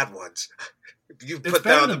the bad ones. You put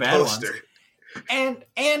that on the poster.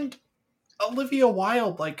 And Olivia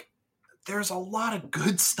Wilde, like, there's a lot of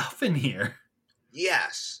good stuff in here.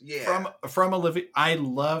 Yes, yeah. From Olivia, I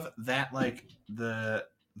love that, like, the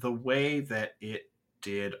way that it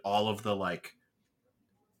did all of the, like,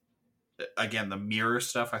 again, the mirror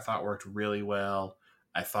stuff I thought worked really well.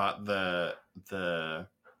 I thought the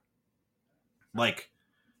like,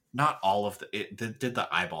 not all of it did the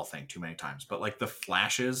eyeball thing too many times, but like the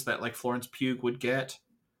flashes that like Florence Pugh would get,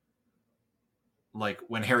 like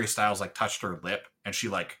when Harry Styles like touched her lip and she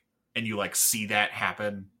like, and you like see that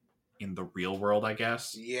happen in the real world, I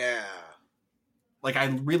guess. Yeah. Like I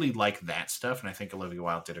really like that stuff, and I think Olivia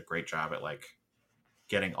Wilde did a great job at like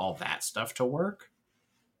getting all that stuff to work.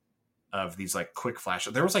 Of these like quick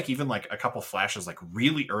flashes. There was like even like a couple flashes like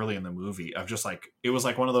really early in the movie of just like, it was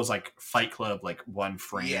like one of those like Fight Club, like one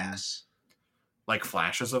frame, yes, like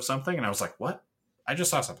flashes of something. And I was like, what? I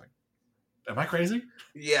just saw something. Am I crazy?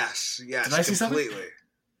 Yes. Did I see completely.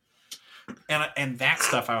 Something? And that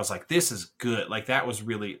stuff, I was like, this is good. Like that was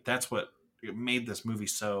really, that's what made this movie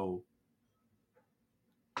so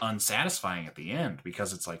unsatisfying at the end,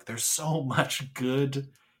 because it's like, there's so much good,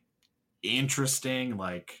 interesting,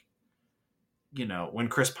 like, you know, when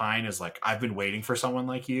Chris Pine is like, I've been waiting for someone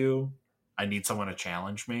like you. I need someone to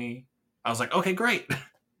challenge me. I was like, okay, great.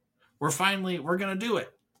 We're going to do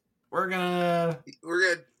it.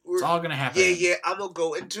 It's all going to happen. Yeah. I'm going to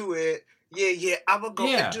go into it. Yeah. I'm going to go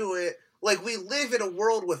into it. Like, we live in a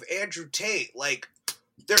world with Andrew Tate. Like,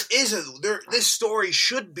 this story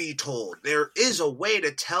should be told. There is a way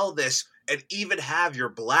to tell this and even have your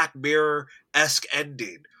Black Mirror-esque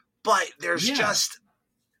ending. But there's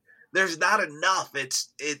there's not enough.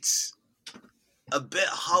 It's a bit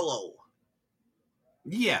hollow.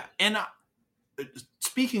 Yeah, and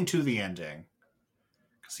speaking to the ending,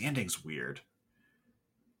 because the ending's weird,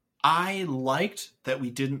 I liked that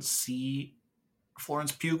we didn't see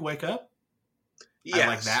Florence Pugh wake up. Yes. I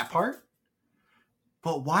like that part.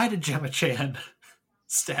 But why did Gemma Chan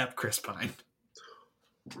stab Chris Pine?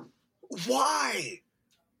 Why?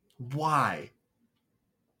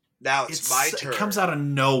 Now it's my turn. It comes out of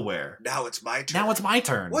nowhere. Now it's my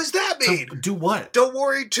turn. What does that mean? To do what? Don't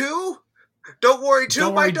worry, too? Don't worry,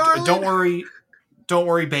 too, my darling? Don't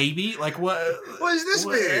worry, baby? Like, what? What does this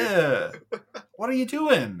mean? What are you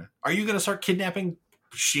doing? Are you going to start kidnapping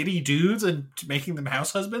shitty dudes and making them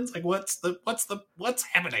house husbands? Like, what's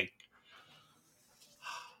happening?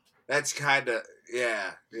 That's kind of,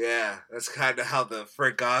 yeah. That's kind of how the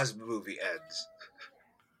Frank Oz movie ends.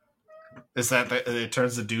 Is that it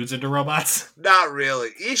turns the dudes into robots? Not really.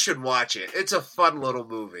 You should watch it. It's a fun little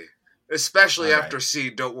movie. Especially after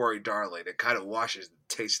seeing Don't Worry, Darling. It kind of washes the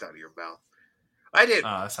taste out of your mouth. Oh,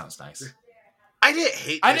 that sounds nice. I didn't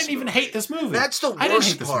hate this I didn't even hate this movie. That's the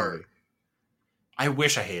worst part. I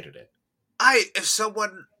wish I hated it. I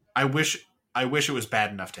wish it was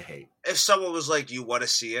bad enough to hate. If someone was like, you want to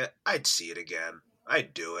see it? I'd see it again.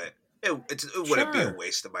 I'd do it. It wouldn't be a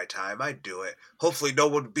waste of my time. I'd do it. Hopefully no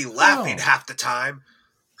one would be laughing half the time.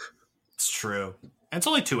 It's true. And it's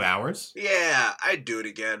only 2 hours. Yeah, I'd do it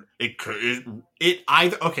again. Here's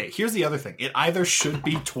the other thing. It either should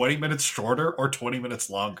be 20 minutes shorter or 20 minutes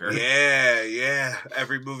longer. Yeah.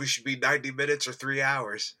 Every movie should be 90 minutes or 3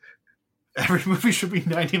 hours. Every movie should be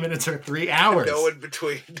 90 minutes or 3 hours. No in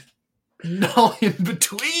between. No in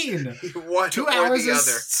between. 2 hours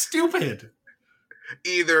is stupid.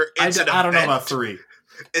 Either it's an event. I don't know about 3.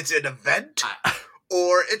 It's an event,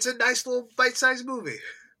 or it's a nice little bite-sized movie.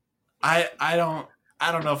 I don't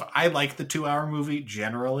know if I like the 2 hour movie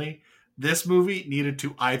generally. This movie needed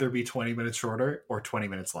to either be 20 minutes shorter or 20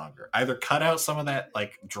 minutes longer. Either cut out some of that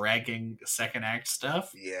like dragging second act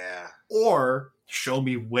stuff. Yeah. Or show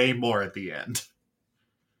me way more at the end.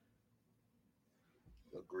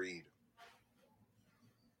 Agreed.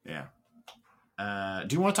 Yeah.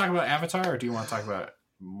 Do you want to talk about Avatar, or do you want to talk about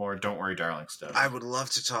more Don't Worry, Darling stuff? I would love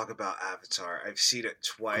to talk about Avatar. I've seen it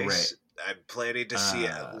twice. Great. I'm planning to see it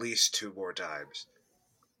at least 2 more times.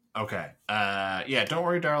 Okay. Yeah, Don't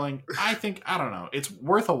Worry, Darling. I don't know. It's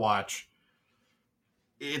worth a watch.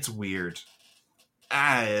 It's weird.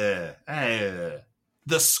 The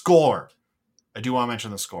score. I do want to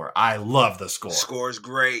mention the score. I love the score. The score's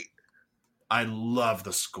great. I love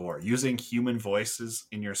the score. Using human voices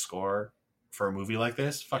in your score for a movie like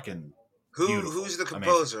this, fucking beautiful. Who's the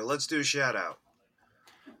composer? Amazing. Let's do a shout out.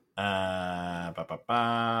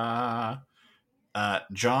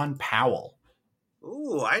 John Powell.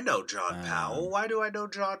 Ooh, I know John Powell. Why do I know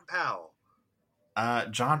John Powell?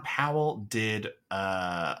 John Powell did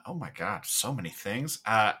oh my god, so many things.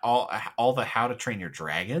 All the How to Train Your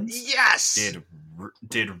Dragons. Yes.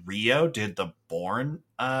 Did Rio, did the Bourne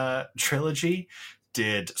trilogy,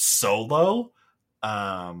 did Solo,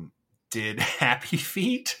 did Happy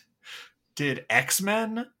Feet, did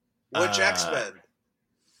X-Men. Which X-Men?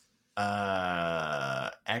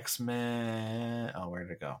 X-Men. Oh, where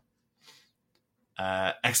did it go?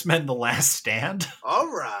 X-Men: The Last Stand. All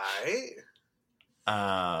right.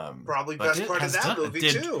 Probably best part of that movie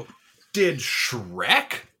too. Did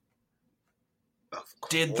Shrek?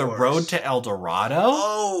 Did The Road to El Dorado?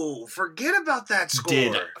 Oh, forget about that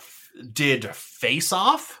score. Did Face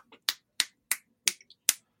Off?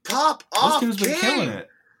 Pop off! This dude's been killing it.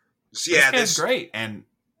 So, yeah, this guy's great, and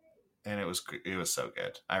it was so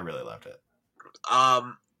good. I really loved it.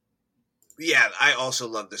 Yeah, I also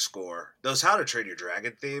love the score. Those How to Train Your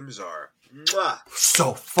Dragon themes are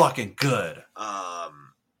so fucking good.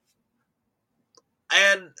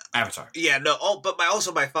 And Avatar. Yeah, no. Oh, but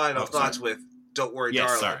my final thoughts with Don't Worry,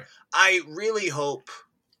 Darling. Sorry. I really hope.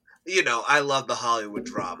 I love the Hollywood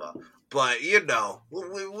drama, but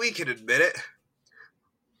we can admit it.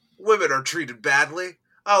 Women are treated badly.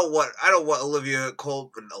 I don't want Olivia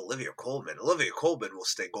Colman. Olivia Colman will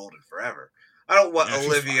stay golden forever. I don't want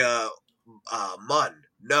Olivia Munn.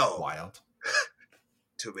 No. Wild.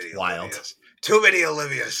 Too many Wild. Olivias. Too many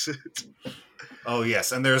Olivias. Oh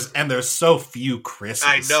yes, and there's so few Chris's.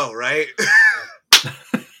 I know, right?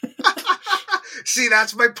 See,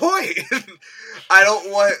 that's my point. I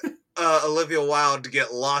don't want Olivia Wilde to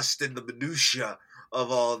get lost in the minutia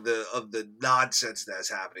of all the nonsense that's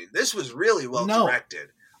happening. This was really well directed.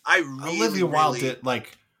 Olivia Wilde did,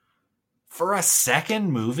 for a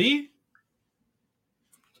second movie.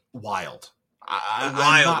 Wild. I'm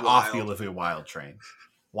not off the Olivia Wilde train.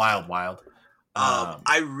 Wild.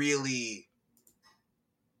 I really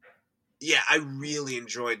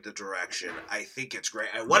enjoyed the direction. I think it's great.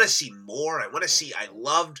 I want to see more. I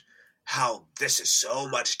loved how this is so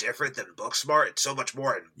much different than Booksmart. It's so much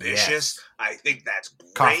more ambitious. Yes. I think that's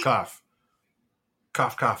great. Cough.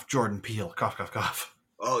 Cough, cough. Jordan Peele. Cough, cough, cough.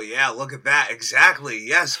 Oh, yeah. Look at that. Exactly.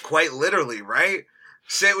 Yes. Quite literally, right?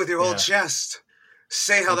 Say it with your whole chest.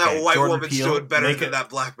 Say how that white Jordan woman's Peele, doing better than that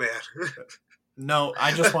black man. No,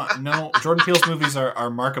 I just want... No, Jordan Peele's movies are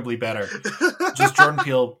remarkably better. Just Jordan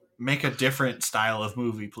Peele, make a different style of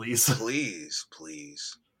movie, please. Please.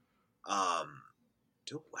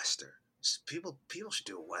 Do a Western. People should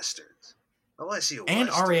do Westerns. I want to see a Western. And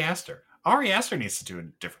Ari Aster. Ari Aster needs to do a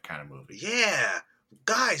different kind of movie. Yeah.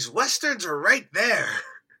 Guys, Westerns are right there.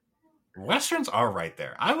 Westerns are right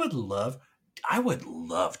there. I would love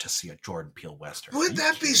to see a Jordan Peele Western. Wouldn't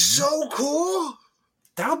that be so cool?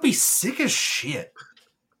 That would be sick as shit.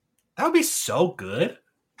 That would be so good.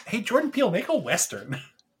 Hey, Jordan Peele, make a Western.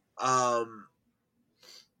 I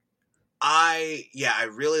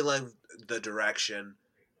really love the direction,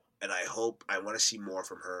 and I want to see more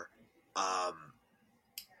from her.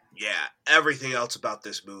 Everything else about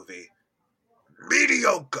this movie,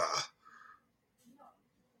 mediocre.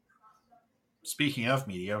 Speaking of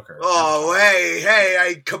mediocre. Oh, hey,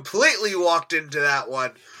 I completely walked into that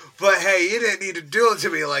one. But hey, you didn't need to do it to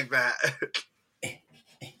me like that.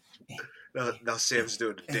 Now Sam's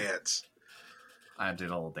doing a dance. I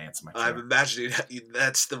did a little dance in my chair. I'm imagining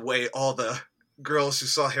that's the way all the girls who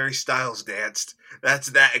saw Harry Styles danced.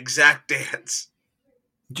 That's that exact dance.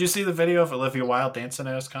 Did you see the video of Olivia Wilde dancing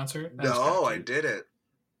at his concert? No, I didn't.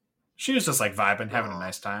 She was just vibing, having a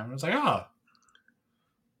nice time. I was like, oh,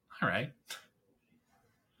 all right.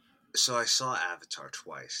 So I saw Avatar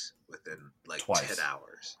twice within 10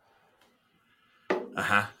 hours.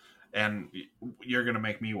 Uh-huh. And you're going to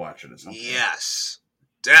make me watch it at some point. Yes,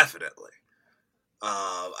 definitely.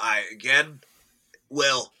 I, again,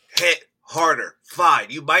 will hit harder. Fine.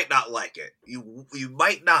 You might not like it. You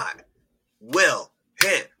might not. Will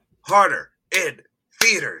hit harder in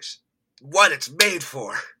theaters. What it's made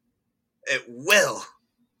for. It will.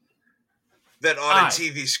 Than on a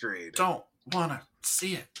TV screen. Don't want to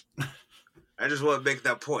see it. I just want to make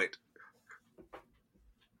that point.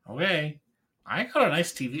 Okay. I got a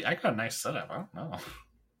nice TV. I got a nice setup. I don't know.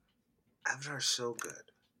 Avatar's so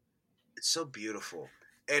good. It's so beautiful.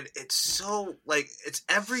 And it's so, it's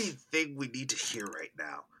everything we need to hear right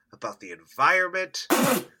now about the environment,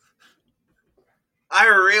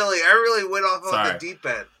 I really went off on the deep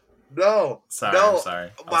end. No. I'm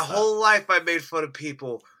sorry. My whole life I made fun of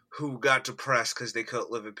people who got depressed because they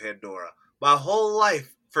couldn't live in Pandora. My whole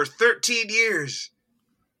life, for 13 years,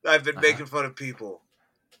 I've been making fun of people.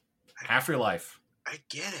 Half your life. I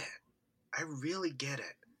get it. I really get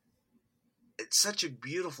it. It's such a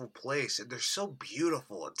beautiful place, and they're so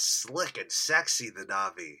beautiful and slick and sexy, the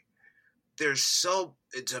Na'vi.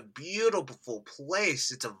 It's a beautiful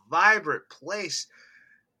place. It's a vibrant place.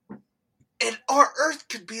 And our Earth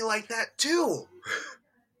could be like that too.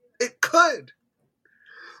 It could.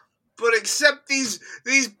 But except these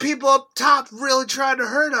people up top really trying to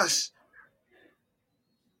hurt us.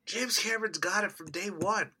 James Cameron's got it from day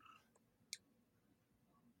one.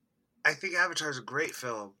 I think Avatar's a great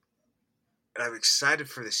film. And I'm excited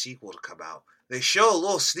for the sequel to come out. They show a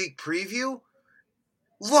little sneak preview.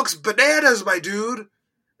 Looks bananas, my dude.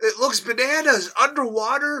 It looks bananas.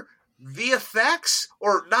 Underwater VFX,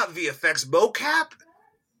 or not VFX, mocap.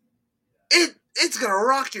 It's gonna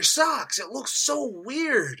rock your socks. It looks so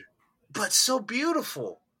weird, but so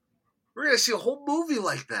beautiful. We're gonna see a whole movie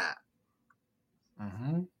like that.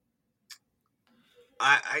 Mm-hmm.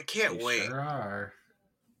 I can't wait. Sure are.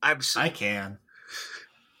 I can.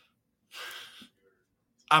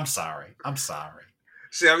 I'm sorry.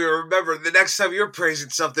 See, I mean, remember, the next time you're praising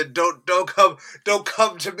something, don't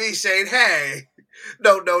come to me saying, "Hey,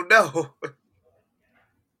 no."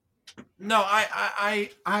 No, I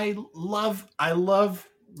love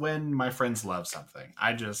when my friends love something.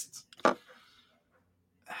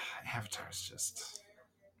 Avatar's just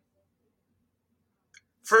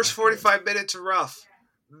first 45 minutes are rough.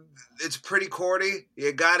 It's pretty corny.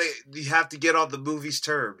 You have to get on the movie's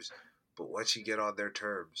terms. But once you get on their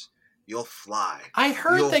terms, you'll fly. I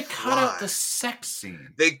heard they cut out the sex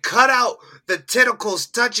scene. They cut out the tentacles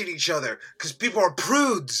touching each other because people are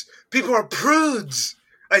prudes. People are prudes.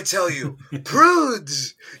 I tell you,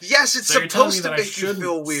 prudes. Yes, it's supposed to make you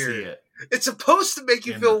feel weird. It's supposed to make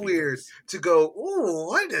you feel weird to go, ooh,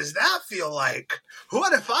 what does that feel like?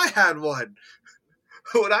 What if I had one?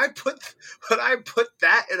 Would I put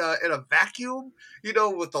that in a vacuum,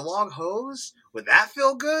 with the long hose? Would that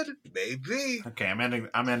feel good? Maybe. Okay, I'm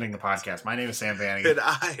ending the podcast. My name is Sam Vanning. And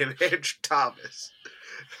I am Andrew Thomas.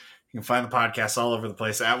 You can find the podcast all over the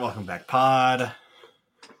place at Welcome Back Pod.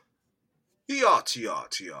 Yacht.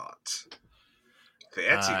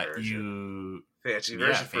 Fancy version. Fancy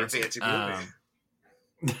version for a fancy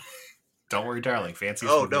movie. Don't worry, darling. Fancy.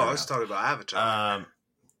 Oh, no, I was talking about Avatar.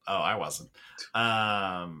 I wasn't.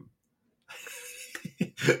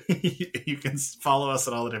 You can follow us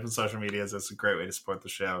on all the different social medias. That's a great way to support the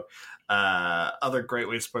show. Other great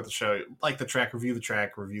way to support the show, like the track, review the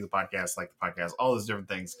podcast, like the podcast, all those different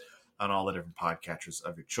things on all the different podcatchers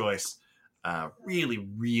of your choice. Really,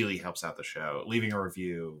 really helps out the show. Leaving a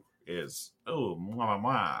review is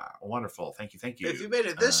wonderful. Thank you. If you made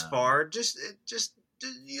it this far, just it's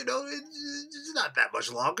not that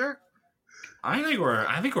much longer. I think we're a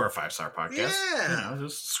 5-star podcast. Yeah.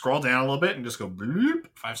 Just scroll down a little bit and just go bloop,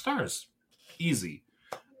 5 stars. Easy.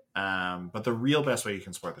 But the real best way you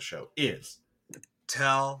can support the show is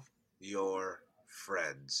tell your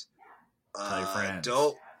friends. Tell your friends.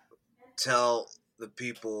 Don't tell the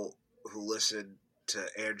people who listen to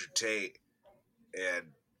Andrew Tate and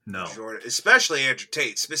Jordan, especially Andrew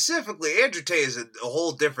Tate. Specifically, Andrew Tate is a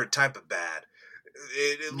whole different type of bad.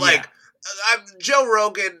 Joe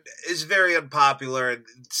Rogan is very unpopular and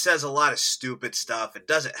says a lot of stupid stuff. It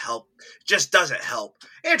doesn't help. Just doesn't help.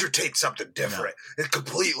 Andrew Tate's something different.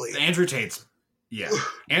 Completely. Andrew Tate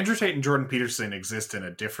and Jordan Peterson exist in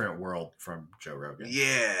a different world from Joe Rogan.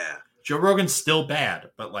 Yeah. Joe Rogan's still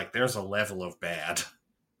bad, but there's a level of bad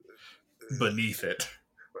beneath it.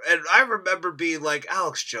 And I remember being like,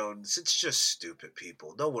 Alex Jones, it's just stupid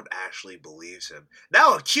people. No one actually believes him.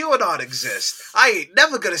 Now a QAnon exists. I ain't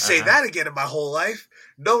never going to say that again in my whole life.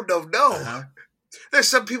 No. There's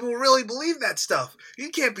some people who really believe that stuff. You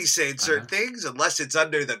can't be saying certain things unless it's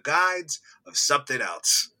under the guise of something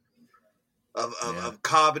else. Of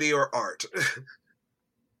comedy or art.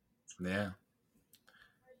 Yeah.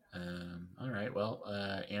 All right. Well,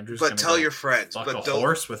 Andrew's. But tell your friends. Fuck a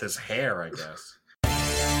horse with his hair, I guess.